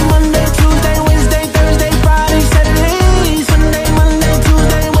Sunday, Monday, Tuesday, Wednesday, Thursday, Friday, Saturday. Sunday, Monday,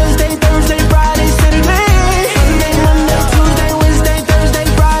 Tuesday, Wednesday, Thursday, Friday, Saturday. Sunday, Monday, Tuesday, Wednesday, Thursday,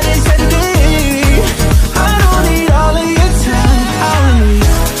 Friday, Saturday. I don't need all of your time, I only need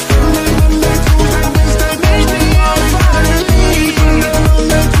Sunday, Monday, Tuesday, Wednesday, Thursday, Friday, Saturday. Sunday, Monday,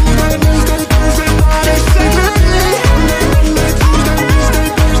 Tuesday, Wednesday, Thursday, Friday, Saturday. Sunday, Monday, Tuesday, Wednesday,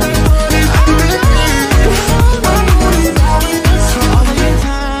 Thursday, Friday, Saturday. I don't need all of your time.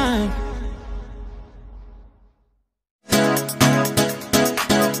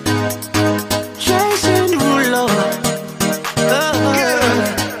 Jason Derulo,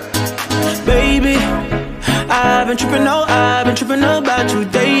 baby. I've been tripping about you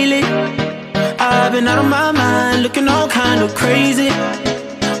daily. I've been out of my mind, looking all kind of crazy.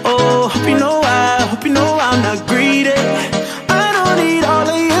 Oh, hope you know I'm not greedy. I don't need all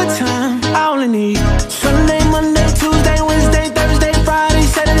of your time, I only need Sunday, Monday, Tuesday, Wednesday, Thursday, Friday,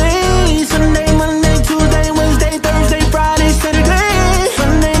 Saturday. Sunday, Monday, Tuesday, Wednesday, Thursday, Friday, Saturday.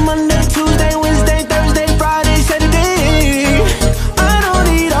 Sunday, Monday, Tuesday, Wednesday, Thursday, Friday, Saturday. I don't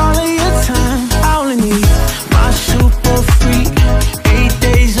need all of your time, I only need my super freak, 8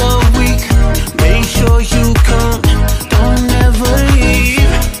 days a week. Make sure you come, don't ever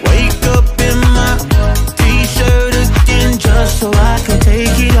leave. Wake up in my t-shirt again just so I can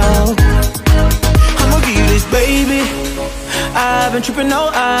take it off. I'ma give you this, baby. I've been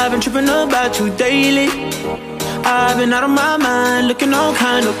tripping about you daily. I've been out of my mind, looking all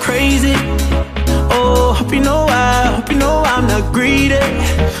kind of crazy. Oh, hope you know I'm not greedy.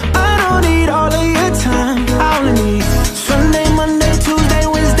 I don't need all of your time, I only need Sunday, Monday, Tuesday,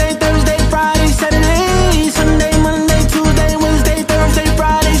 Wednesday, Thursday, Friday, Saturday. Sunday, Monday, Tuesday, Wednesday, Thursday,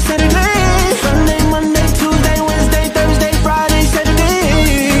 Friday, Saturday. Sunday, Monday, Tuesday, Wednesday, Thursday, Friday,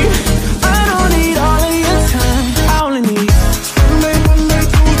 Saturday. I don't need all of your time, I only need Sunday, Monday,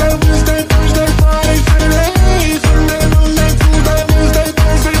 Tuesday, Wednesday, Thursday, Friday, Saturday. Sunday, Monday, Tuesday, Wednesday,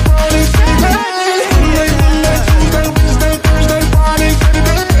 Thursday, Friday, Saturday. Sunday, Monday, Tuesday, Wednesday, Thursday, Friday,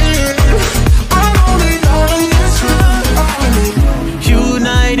 Saturday. I don't need all of your time, I only need you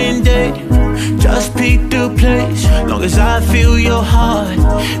night and day. Just pick the place, long as I feel your heart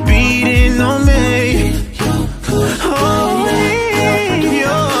beating on me. Hold me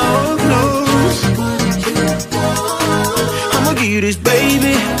your close. I'ma give you this,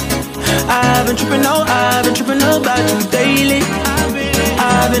 baby. I've been tripping about you daily.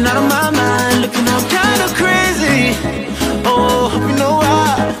 I've been out of my mind, looking all kind of crazy. Oh, hope you know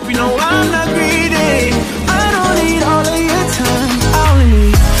I'm not greedy. I don't need all of your time, I only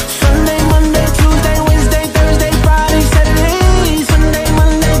need Sunday, Monday, Tuesday, Wednesday, Thursday, Friday, Saturday. Sunday,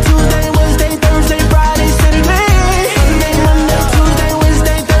 Monday, Tuesday, Wednesday, Thursday, Friday, Saturday. Sunday, Monday, Tuesday,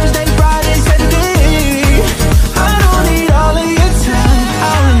 Wednesday, Thursday, Friday, Saturday.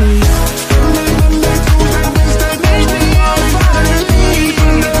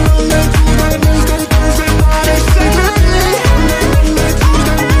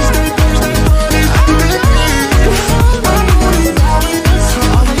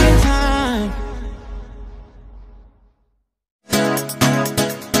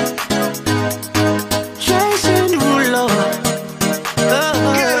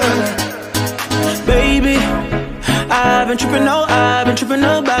 I've been tripping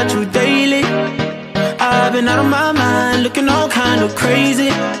about you daily. I've been out of my mind, looking all kind of crazy.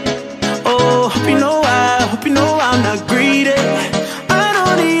 Oh, hope you know I'm not greedy. I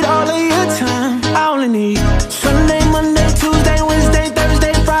don't need all of your time, I only need Sunday, Monday, Tuesday, Wednesday,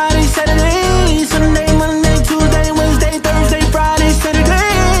 Thursday, Friday, Saturday. Sunday, Monday, Tuesday, Wednesday, Thursday, Friday,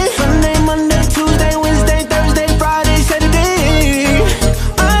 Saturday. Sunday, Monday, Tuesday, Wednesday, Thursday, Friday, Saturday.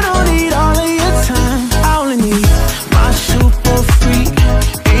 I don't need all of your time, I only need my super freak,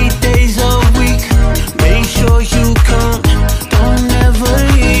 8 days a week. Make sure you come, don't ever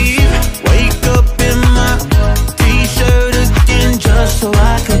leave. Wake up in my t-shirt again just so I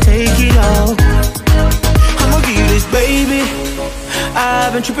can take it off. I'ma give you this, baby.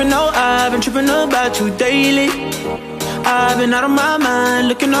 I've been tripping about you daily. I've been out of my mind,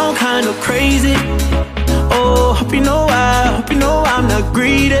 looking all kind of crazy. Oh, hope you know I'm not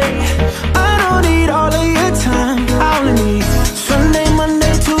greedy. I don't need all of your time, I only need Sunday,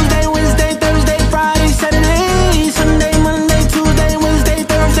 Monday, Tuesday, Wednesday, Thursday, Friday, Saturday. Sunday, Monday, Tuesday, Wednesday,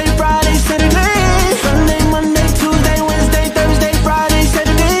 Thursday, Friday, Saturday. Sunday, Monday, Tuesday, Wednesday, Thursday, Friday,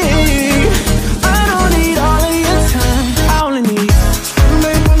 Saturday. I don't need all of your time, I only need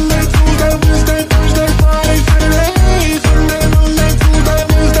Sunday, Monday, Tuesday, Wednesday, Thursday, Friday, Saturday. Sunday, Monday, Tuesday,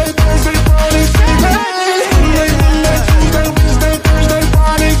 Wednesday, Thursday, Friday, Saturday. Sunday, Monday, Tuesday, Wednesday, Thursday,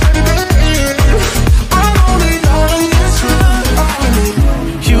 Friday, Saturday. I don't need all of your time, I only need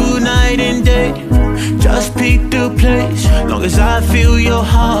you night and day. Just pick the place, long as I feel your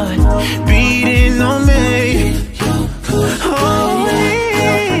heart beating on me. Hold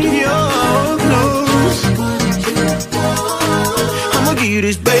me your close. I'ma give you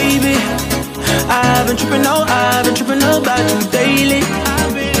this, baby. I've been tripping about you daily.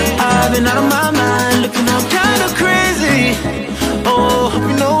 I've been out of my mind, looking all kind of crazy. Oh, hope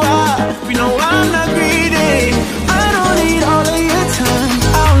you know I'm not greedy. I don't need all of your time,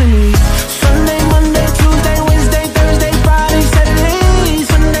 I only need Sunday, Monday, Tuesday, Wednesday, Thursday, Friday, Saturday.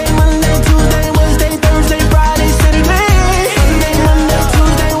 Sunday, Monday, Tuesday, Wednesday, Thursday, Friday, Saturday. Sunday, Monday,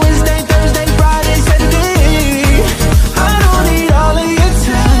 Tuesday, Wednesday, Thursday, Friday, Saturday. I don't need all of your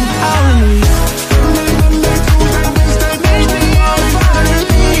time, I only need Sunday, Monday, Tuesday, Wednesday, Thursday, Friday, Saturday.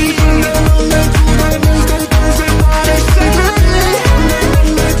 Sunday, Monday, Tuesday, Wednesday, Thursday, Friday, Saturday. Sunday,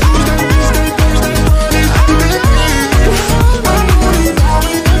 Monday, Tuesday, Wednesday, Thursday, Friday, Saturday. I don't need all of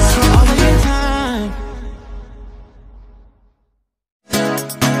your time.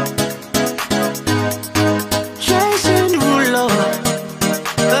 Jason Derulo,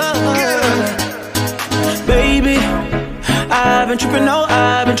 baby. I've been tripping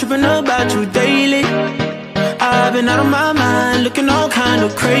about you daily. I've been out of my mind, looking all kind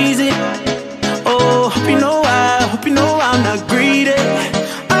of crazy. Oh, hope you know I'm not greedy.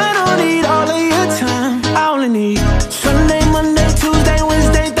 I don't need all of your time, I only need Sunday, Monday, Tuesday,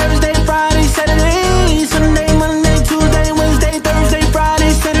 Wednesday, Thursday, Friday, Saturday. Sunday, Monday, Tuesday, Wednesday, Thursday,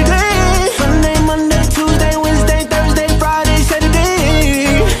 Friday, Saturday. Sunday, Monday, Tuesday, Wednesday, Thursday, Friday,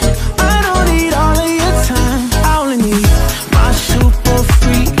 Saturday. I don't need all of your time, I only need my super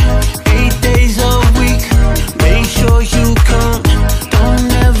freak, 8 days a week. Make sure you come,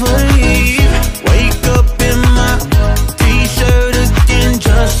 don't ever leave. Wake up in my t-shirt again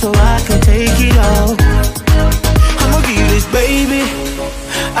just so I can take it off. I'ma give you this, baby.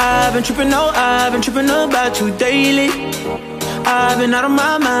 I've been tripping about you daily. I've been out of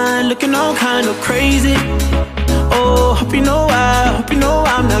my mind, looking all kind of crazy. Oh, hope you know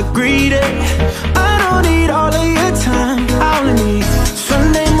I'm not greedy. I don't need all of your time, I only need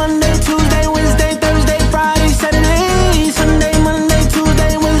Sunday, Monday, Tuesday, Wednesday, Thursday, Friday, Saturday. Sunday, Monday,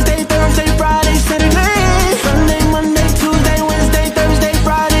 Tuesday, Wednesday, Thursday, Friday, Saturday. Sunday, Monday, Tuesday, Wednesday, Thursday,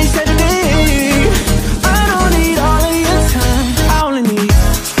 Friday, Saturday. I don't need all of your time, I only need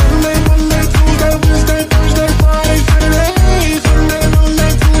Sunday, Monday, Tuesday, Wednesday, Thursday, Friday, Saturday. Sunday,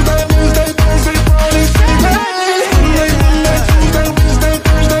 Monday, Tuesday, Wednesday, Thursday, Friday, Saturday. Sunday, Monday, Tuesday, Wednesday,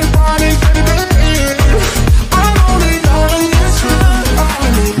 Thursday, Friday, Saturday. I don't need all of your time, I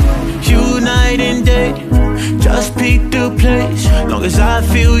only need you night and day. Just pick the place, long as I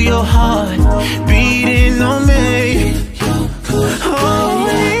feel your heart beating on me. Hold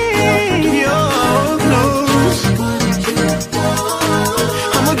me your close.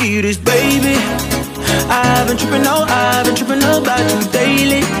 I'ma give you this, baby. I've been tripping about you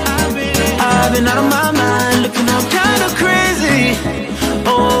daily. I've been out of my mind, looking all kind of crazy.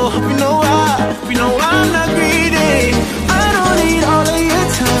 Oh, hope you know I'm not greedy. I don't need all of your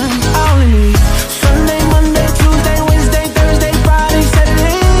time, I only need Sunday, Monday, Tuesday, Wednesday, Thursday, Friday,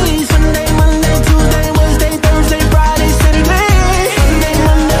 Saturday. Sunday, Monday, Tuesday, Wednesday, Thursday, Friday, Saturday. Sunday,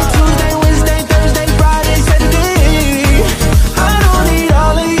 Monday, Tuesday, Wednesday, Thursday, Friday, Saturday.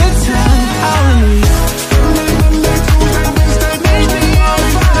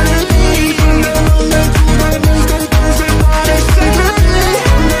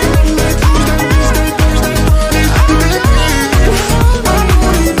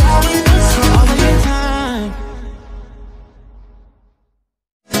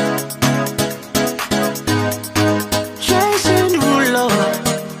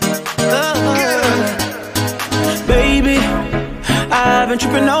 been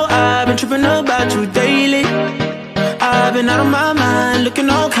tripping, oh, I've been tripping about you daily. I've been out of my mind, looking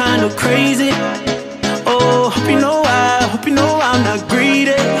all kind of crazy. Oh, hope you know I'm not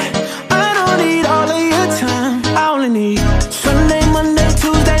greedy. I don't need all of your time, I only need Sunday, Monday,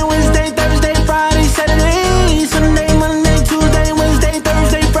 Tuesday, Wednesday, Thursday, Friday, Saturday. Sunday, Monday, Tuesday, Wednesday,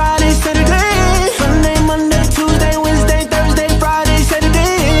 Thursday, Friday, Saturday. Sunday, Monday, Tuesday, Wednesday, Thursday, Friday,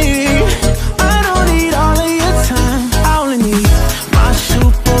 Saturday. I don't need all of your time, I only need my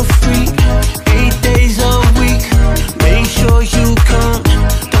super freak, 8 days a week. Make sure you come,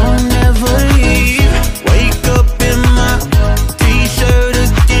 don't ever leave. Wake up in my t-shirt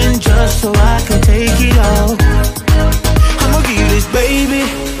again just so I can take it off. I'ma give you this, baby.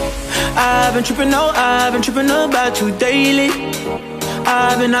 I've been tripping, oh, I've been tripping about you daily.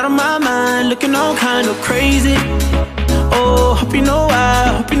 I've been out of my mind, looking all kind of crazy. Oh, hope you know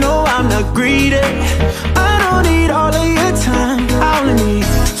I'm not greedy. I don't need all of your time, I only need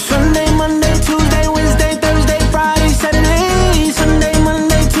Sunday, Monday, Tuesday, Wednesday, Thursday, Friday, Saturday. Sunday,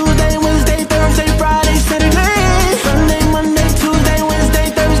 Monday, Tuesday, Wednesday, Thursday, Friday, Saturday. Sunday, Monday, Tuesday, Wednesday,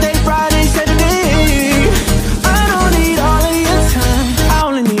 Thursday, Friday, Saturday. I don't need all of your time, I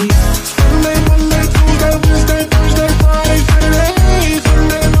only need Sunday, Monday, Tuesday, Wednesday, Thursday, Friday, Saturday.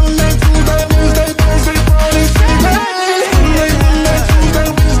 Sunday, Monday, Tuesday, Wednesday, Thursday, Friday, Saturday. Sunday, Monday, Tuesday,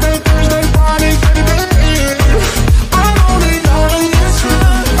 Wednesday, Thursday, Friday, Saturday. I don't need all of your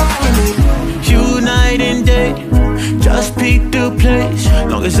time, I only need you night and day. Just pick the place,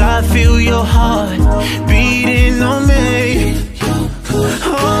 long as I feel your heart beating on me.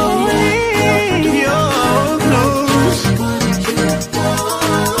 Hold me your close.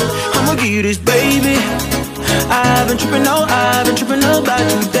 I'ma give you this, baby. I've been tripping, oh, I've been tripping about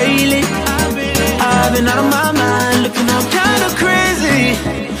you daily. I've been out of my mind, looking all kind of crazy.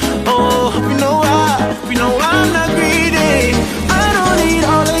 Oh, hope you know I'm not greedy. I don't need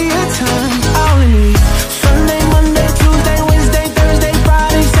all of your time, I only need Sunday, Monday, Tuesday, Wednesday, Thursday,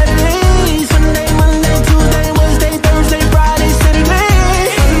 Friday, Saturday. Sunday, Monday, Tuesday, Wednesday, Thursday, Friday, Saturday.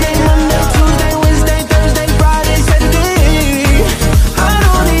 Sunday, Monday, Tuesday, Wednesday, Thursday, Friday, Saturday. I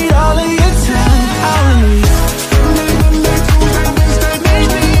don't need all of your time, I only need Sunday, Monday, Tuesday, Wednesday,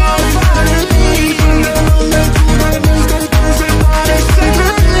 Thursday, Friday, Saturday. Sunday, Monday, Tuesday, Wednesday, Thursday, Friday, Saturday.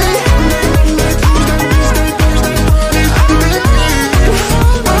 Sunday, Monday, Tuesday, Wednesday, Thursday, Friday,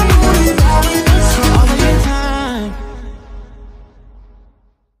 Saturday. I don't need all of your time.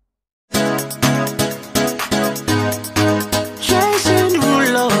 Jason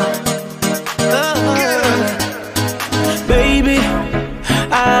Derulo, baby,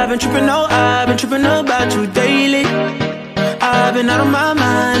 I've been tripping, oh, I've been tripping about you daily. I've been out of my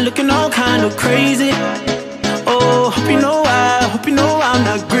mind, looking all kind of crazy. Oh, hope you know I'm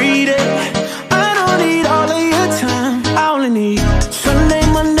not greedy. I don't need all of your time, I only need Sunday,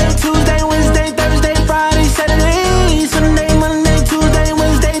 Monday, Tuesday, Wednesday, Thursday, Friday, Saturday. Sunday, Monday, Tuesday,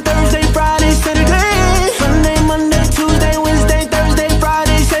 Wednesday, Thursday, Friday, Saturday. Sunday, Monday, Tuesday, Wednesday, Thursday,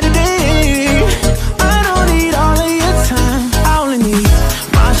 Friday, Saturday. I don't need all of your time, I only need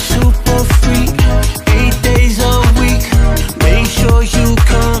my super freak, 8 days a week. Make sure you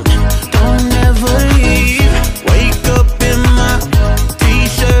come, don't ever leave. Wake up in my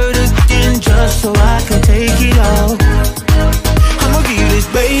t-shirt again just so I can take it off. I'ma give you this,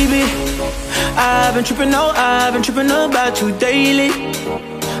 baby. I've been tripping, oh, I've been tripping about you daily.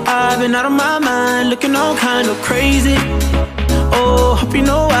 I've been out of my mind, looking all kind of crazy. Oh, hope you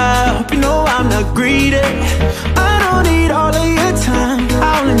know I'm not greedy. I don't need all of your time,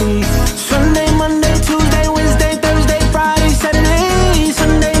 I only need Sunday, Monday, Tuesday, Wednesday, Thursday, Friday, Saturday.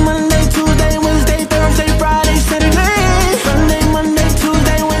 Sunday, Monday, Tuesday, Wednesday, Thursday, Friday, Saturday. Sunday, Monday,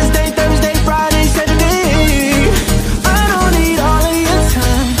 Tuesday, Wednesday, Thursday, Friday, Saturday. I don't need all of your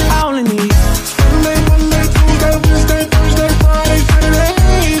time, I only need Sunday, Monday, Tuesday, Wednesday, Thursday, Friday, Saturday.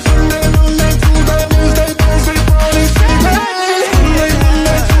 Sunday, Monday, Tuesday, Wednesday, Thursday, Friday, Saturday. Sunday,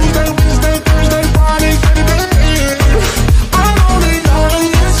 Monday, Tuesday, Wednesday, Thursday, Friday, Saturday.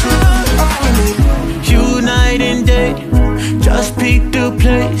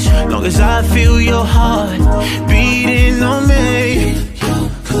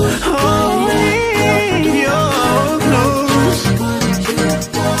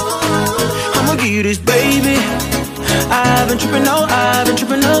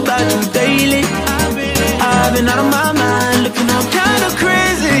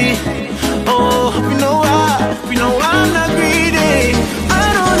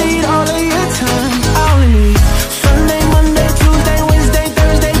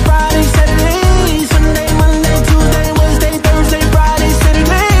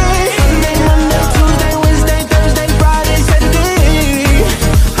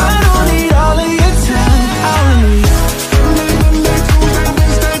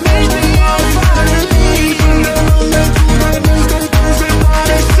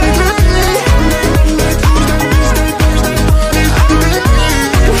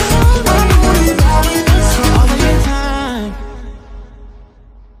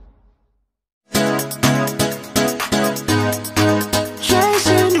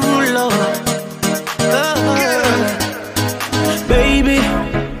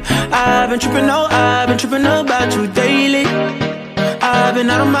 been tripping, oh, I've been tripping about you daily. I've been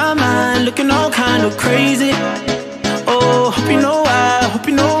out of my mind, looking all kind of crazy. Oh, hope you know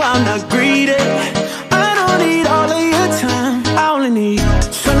I'm not greedy. I don't need all of your time, I only need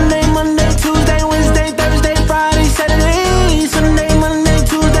Sunday, Monday, Tuesday, Wednesday, Thursday, Friday, Saturday. Sunday, Monday,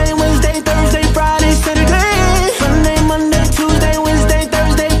 Tuesday, Wednesday, Thursday, Friday, Saturday. Sunday, Monday, Tuesday, Wednesday,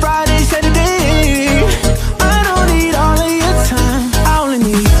 Thursday, Friday, Saturday. I don't need all of your time, I only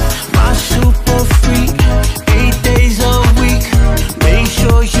need my super freak, 8 days a week. Make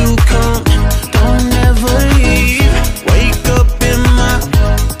sure you come, don't ever leave. Wake up in my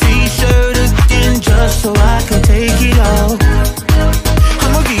t-shirt again, just so I can take it off.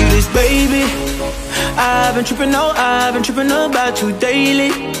 I'ma give you this, baby. I've been tripping, oh, I've been tripping about you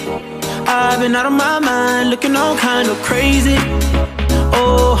daily. I've been out of my mind, looking all kind of crazy.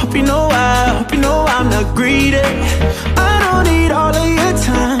 Oh, hope you know I'm not greedy. I don't need all of your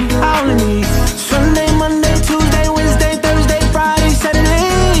time, I only need Sunday, Monday, Tuesday, Wednesday, Thursday, Friday,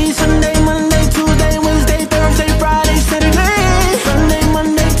 Saturday. Sunday, Monday, Tuesday, Wednesday, Thursday, Friday, Saturday. Sunday,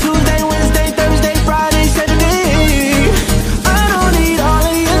 Monday, Tuesday, Wednesday, Thursday, Friday, Saturday. I don't need all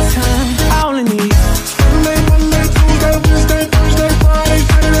of your time, I only need Sunday, Monday, Tuesday, Wednesday, Thursday, Friday,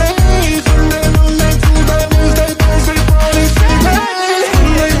 Saturday. Sunday, Monday, Tuesday, Wednesday, Thursday, Friday, Saturday.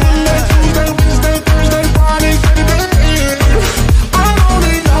 Sunday, Monday, Tuesday, Wednesday, Thursday, Friday, Saturday. I don't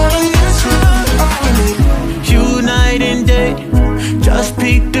need all of your time, I only need you night and day. Just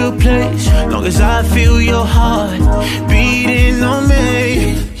pick the place, long as I feel your heart beating on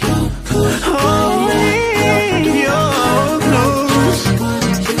me. Oh, your clothes.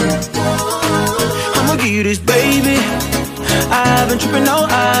 I'ma give you this, baby. I've been tripping, oh,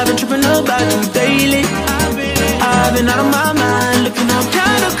 I've been tripping about you daily. I've been out of my mind, looking all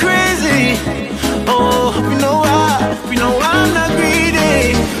kind of crazy. Oh, hope you know I'm not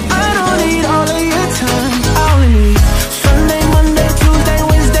greedy. I don't need all of your time, I only need Sunday, Monday, Tuesday,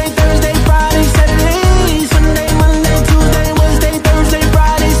 Wednesday, Thursday, Friday, Saturday. Sunday, Monday, Tuesday, Wednesday, Thursday,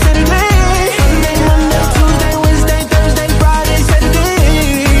 Friday, Saturday. Sunday, Monday, Tuesday, Wednesday, Thursday, Friday, Saturday.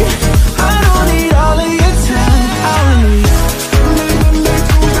 I don't need all of your time, I only need Sunday, Monday,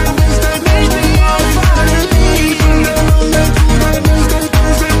 Tuesday, Wednesday, Thursday, Friday, Saturday. Sunday, Monday, Tuesday, Wednesday,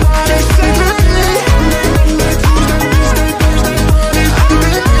 Thursday, Friday, Saturday. Sunday, Monday, Tuesday, Wednesday, Thursday, Friday,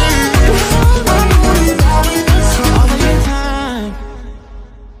 Saturday. I don't need all of your time.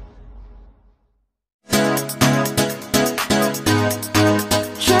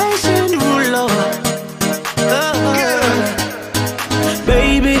 Jason Derulo,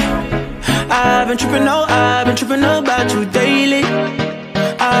 baby. I've been tripping, oh, I've been tripping about you daily.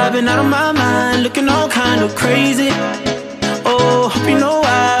 I've been out of my mind, looking all kind of crazy. Oh, hope you know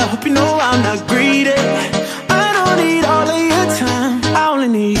I'm not greedy. I don't need all of your time, I only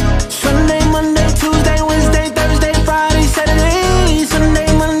need Sunday, Monday, Tuesday, Wednesday, Thursday, Friday, Saturday. Sunday,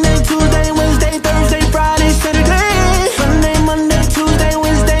 Monday, Tuesday, Wednesday, Thursday, Friday, Saturday. Sunday, Monday, Tuesday,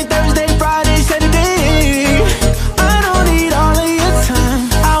 Wednesday, Thursday, Friday, Saturday. I don't need all of your time,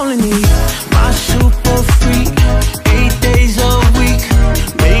 I only need my super freak, 8 days a week.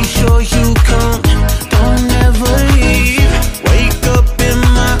 Make sure you come, don't ever leave. Wake up in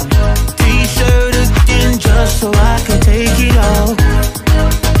my t-shirt again, just so I can take it off.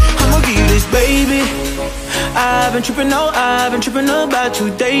 I'ma give you this, baby. I've been tripping, oh, I've been tripping about you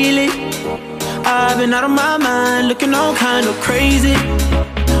daily. I've been out of my mind, looking all kind of crazy.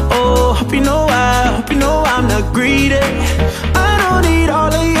 Oh, hope you know I'm not greedy. I don't need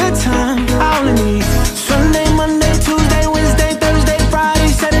all of your time, I only need Sunday, Monday, Tuesday, Wednesday, Thursday, Friday,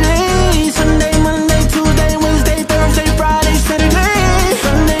 Saturday. Sunday, Monday, Tuesday, Wednesday, Thursday, Friday, Saturday.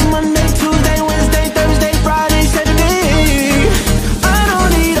 Sunday, Monday, Tuesday, Wednesday, Thursday, Friday, Saturday. I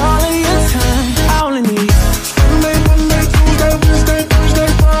don't need all of your time, I only need Sunday, Monday, Tuesday, Wednesday, Thursday,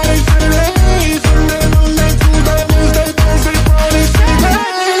 Friday, Saturday. Sunday, Monday, Tuesday, Wednesday, Thursday, Friday, Saturday.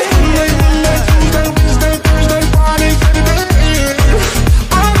 Sunday, Monday, Tuesday, Wednesday, Thursday, Friday, Saturday.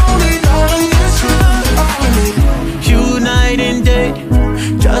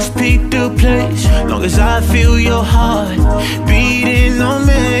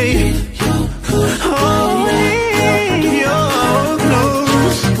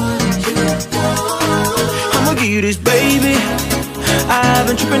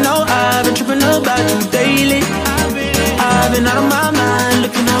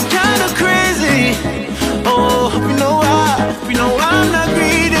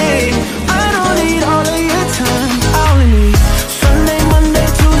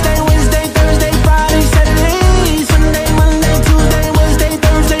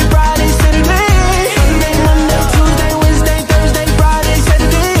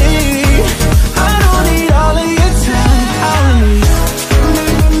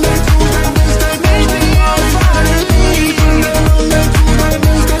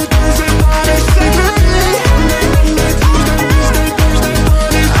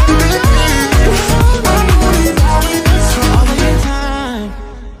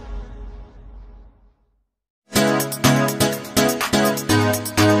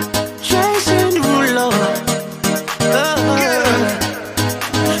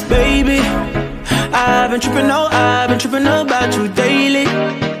 I've been tripping about you daily.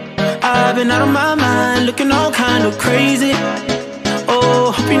 I've been out of my mind, looking all kind of crazy.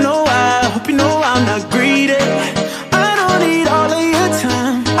 Oh, hope you know I'm not greedy. I don't need all of your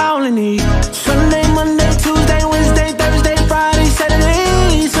time, I only need Sunday, Monday, Tuesday, Wednesday, Thursday, Friday,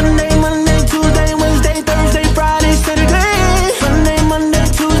 Saturday. Sunday, Monday, Tuesday, Wednesday, Thursday, Friday, Saturday. Sunday, Monday,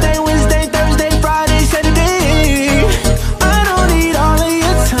 Tuesday, Wednesday, Thursday, Friday, Saturday. I don't need all of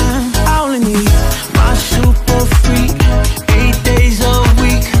your time, I only need my super freak, 8 days a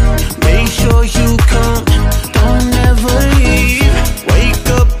week. Make sure you come, don't ever leave. Wake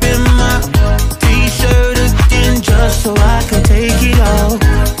up in my t-shirt again, just so I can take it off.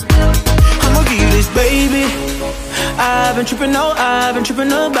 I'ma give you this, baby. I've been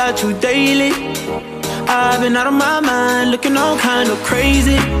tripping about you daily. I've been out of my mind, looking all kind of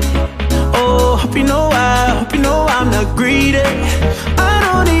crazy. Oh, hope you know I'm not greedy. I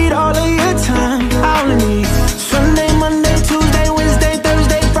don't need all of your time, I only need Sunday, Monday, Tuesday, Wednesday,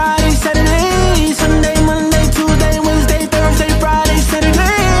 Thursday, Friday, Saturday. Sunday, Monday, Tuesday, Wednesday, Thursday, Friday,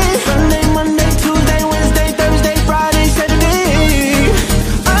 Saturday. Sunday, Monday, Tuesday, Wednesday, Thursday, Friday, Saturday.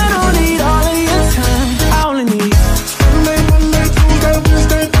 I don't need all of your time, I only need Sunday, Monday, Tuesday,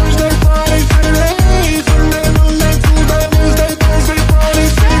 Wednesday, Thursday, Friday, Saturday. Sunday, Monday, Tuesday, Wednesday, Thursday, Friday,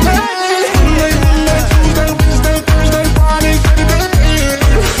 Saturday. Sunday, Monday, Tuesday, Wednesday, Thursday, Friday, Saturday.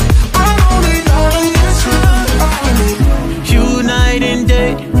 I don't need all of your time, I only need you night and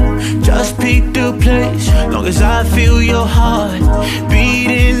day. Just pick the place, long as I feel your heart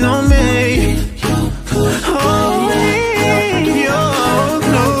beating on me. Hold me, your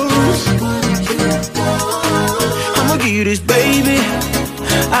close. I'ma give you this, baby.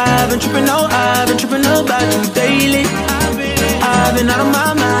 I've been tripping about you daily. I've been out of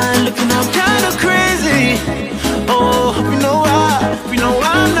my mind, looking all kind of crazy. Oh, hope you know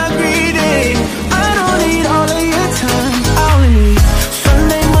I'm not greedy. I don't need all of your time, I only need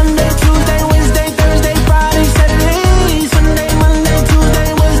Sunday, Monday, Tuesday, Wednesday, Thursday, Friday, Saturday. Sunday, Monday, Tuesday,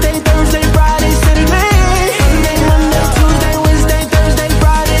 Wednesday, Thursday, Friday, Saturday. Sunday, Monday, Tuesday, Wednesday, Thursday,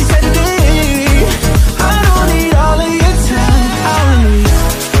 Friday, Saturday. I don't need all of your time, I only need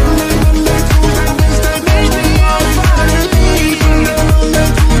Sunday, Monday, Tuesday, Wednesday, Thursday, Friday, Saturday. Sunday, Monday,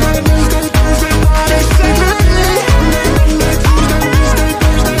 Tuesday, Wednesday, Thursday, Friday, Saturday. Sunday, Monday, Tuesday, Wednesday,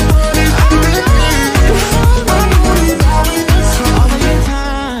 Thursday, Friday, Saturday. I don't need all of your time.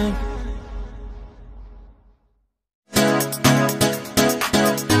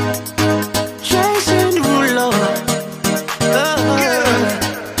 Chasing Derulo,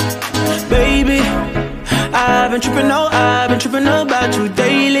 baby. I've been tripping about you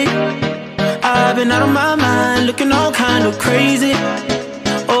daily. I've been out of my mind, looking all kind of crazy.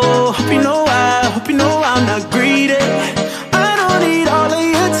 Oh, hope you know I'm not greedy. I don't need all of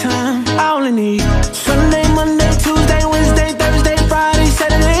your time, I only need Sunday, Monday, Tuesday, Wednesday, Thursday, Friday,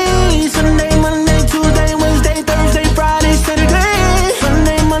 Saturday. Sunday, Monday, Tuesday, Wednesday, Thursday, Friday, Saturday.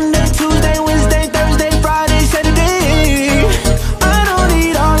 Sunday, Monday, Tuesday, Wednesday, Thursday, Friday, Saturday. I don't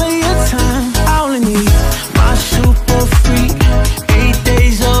need all of your time, I only need my super freak, 8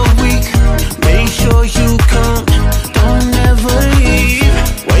 days a week. Make sure you come, don't ever leave.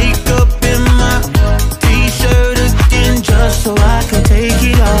 Wake up in my t-shirt again, just so I can take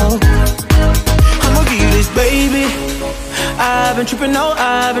it off. I'ma give you this, baby. I've been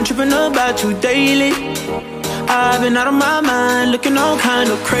tripping about you daily. I've been out of my mind, looking all kind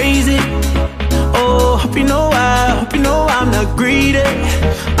of crazy. Oh, hope you know I'm not greedy.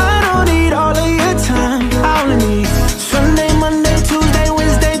 I don't need all of your time, I only need Sunday, Monday, Tuesday,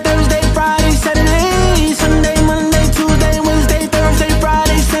 Wednesday, Thursday, Friday, Saturday. Sunday, Monday, Tuesday, Wednesday, Thursday,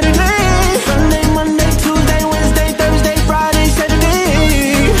 Friday, Saturday. Sunday, Monday, Tuesday, Wednesday, Thursday, Friday,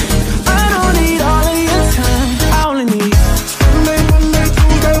 Saturday. I don't need all of your time, I only need Sunday, Monday,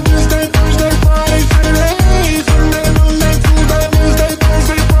 Tuesday, Wednesday, Thursday, Friday, Saturday. Sunday, Monday, Tuesday, Wednesday,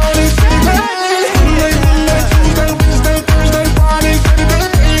 Thursday, Friday, Saturday. Sunday, Monday, Tuesday, Wednesday, Thursday, Friday,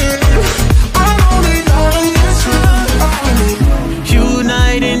 Saturday. I don't need all of your time, I only need you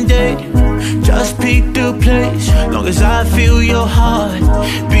night and day. Just pick the place, long as I feel your heart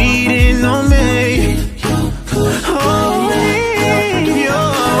beating on me. Hold me,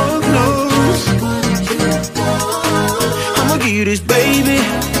 your close. I'ma give you this, baby.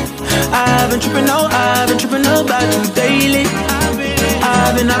 I've been tripping about you daily.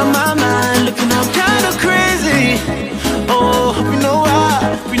 I've been out of my mind, looking all kind of crazy. Oh, hope you know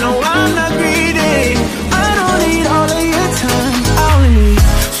I'm not greedy. I don't need all of your time, I only need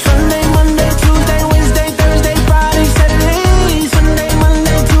Sunday, Monday, Tuesday, Wednesday, Thursday, Friday, Saturday. Sunday,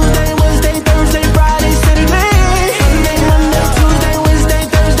 Monday, Tuesday, Wednesday, Thursday, Friday, Saturday. Sunday, Monday, Tuesday, Wednesday,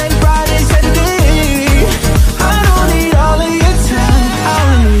 Thursday, Friday, Saturday.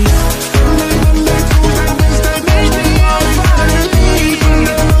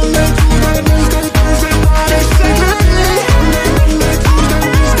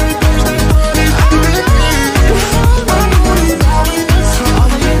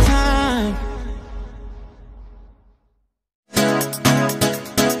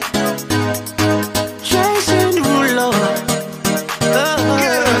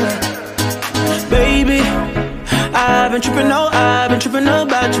 I've been tripping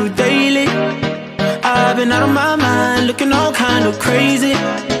about you daily. I've been out of my mind, looking all kind of crazy.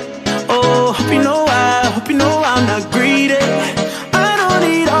 Oh, hope you know I'm not greedy. I don't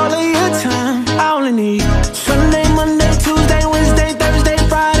need all of your time, I only need Sunday, Monday, Tuesday, Wednesday, Thursday,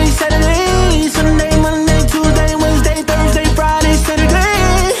 Friday, Saturday. Sunday, Monday, Tuesday, Wednesday, Thursday, Friday,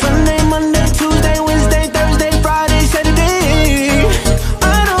 Saturday. Sunday, Monday, Tuesday, Wednesday, Thursday, Friday, Saturday.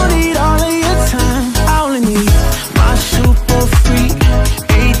 I don't need all of your time, I only need my super freak,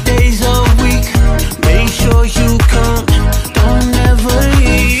 8 days a week. Make sure you come, don't ever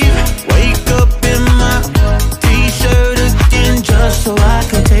leave. Wake up in my t-shirt again just so I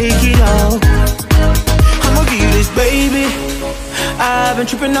can take it off. I'ma give you this, baby. I've been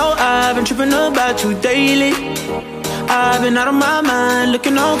tripping about you daily. I've been out of my mind,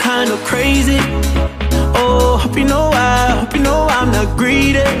 looking all kind of crazy. Oh, hope you know I'm not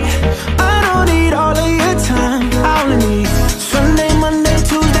greedy. I don't need all of your time, I only need Sunday, Monday,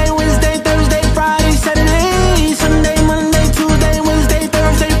 Tuesday, Wednesday, Thursday, Friday, Saturday. Sunday, Monday, Tuesday, Wednesday,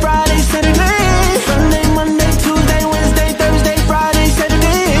 Thursday, Friday, Saturday. Sunday, Monday, Tuesday, Wednesday, Thursday, Friday,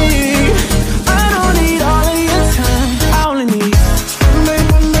 Saturday. I don't need all of your time, I only need Sunday,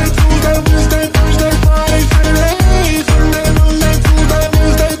 Monday, Tuesday, Wednesday, Thursday, Friday, Saturday. Sunday, Monday, Tuesday,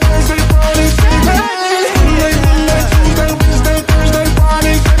 Wednesday, Thursday, Friday, Saturday. Sunday, Monday, Tuesday, Wednesday, Thursday,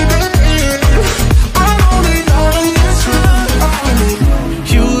 Friday, Saturday. I don't need all of your time, I only need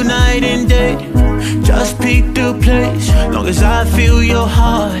you night and day. Just pick the place, long as I feel your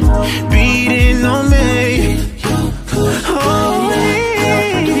heart beating on me. Hold me,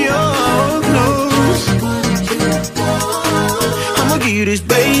 your close. I'ma give you this,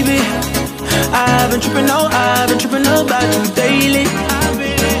 baby. I've been tripping about you daily.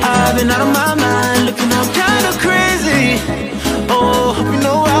 I've been out of my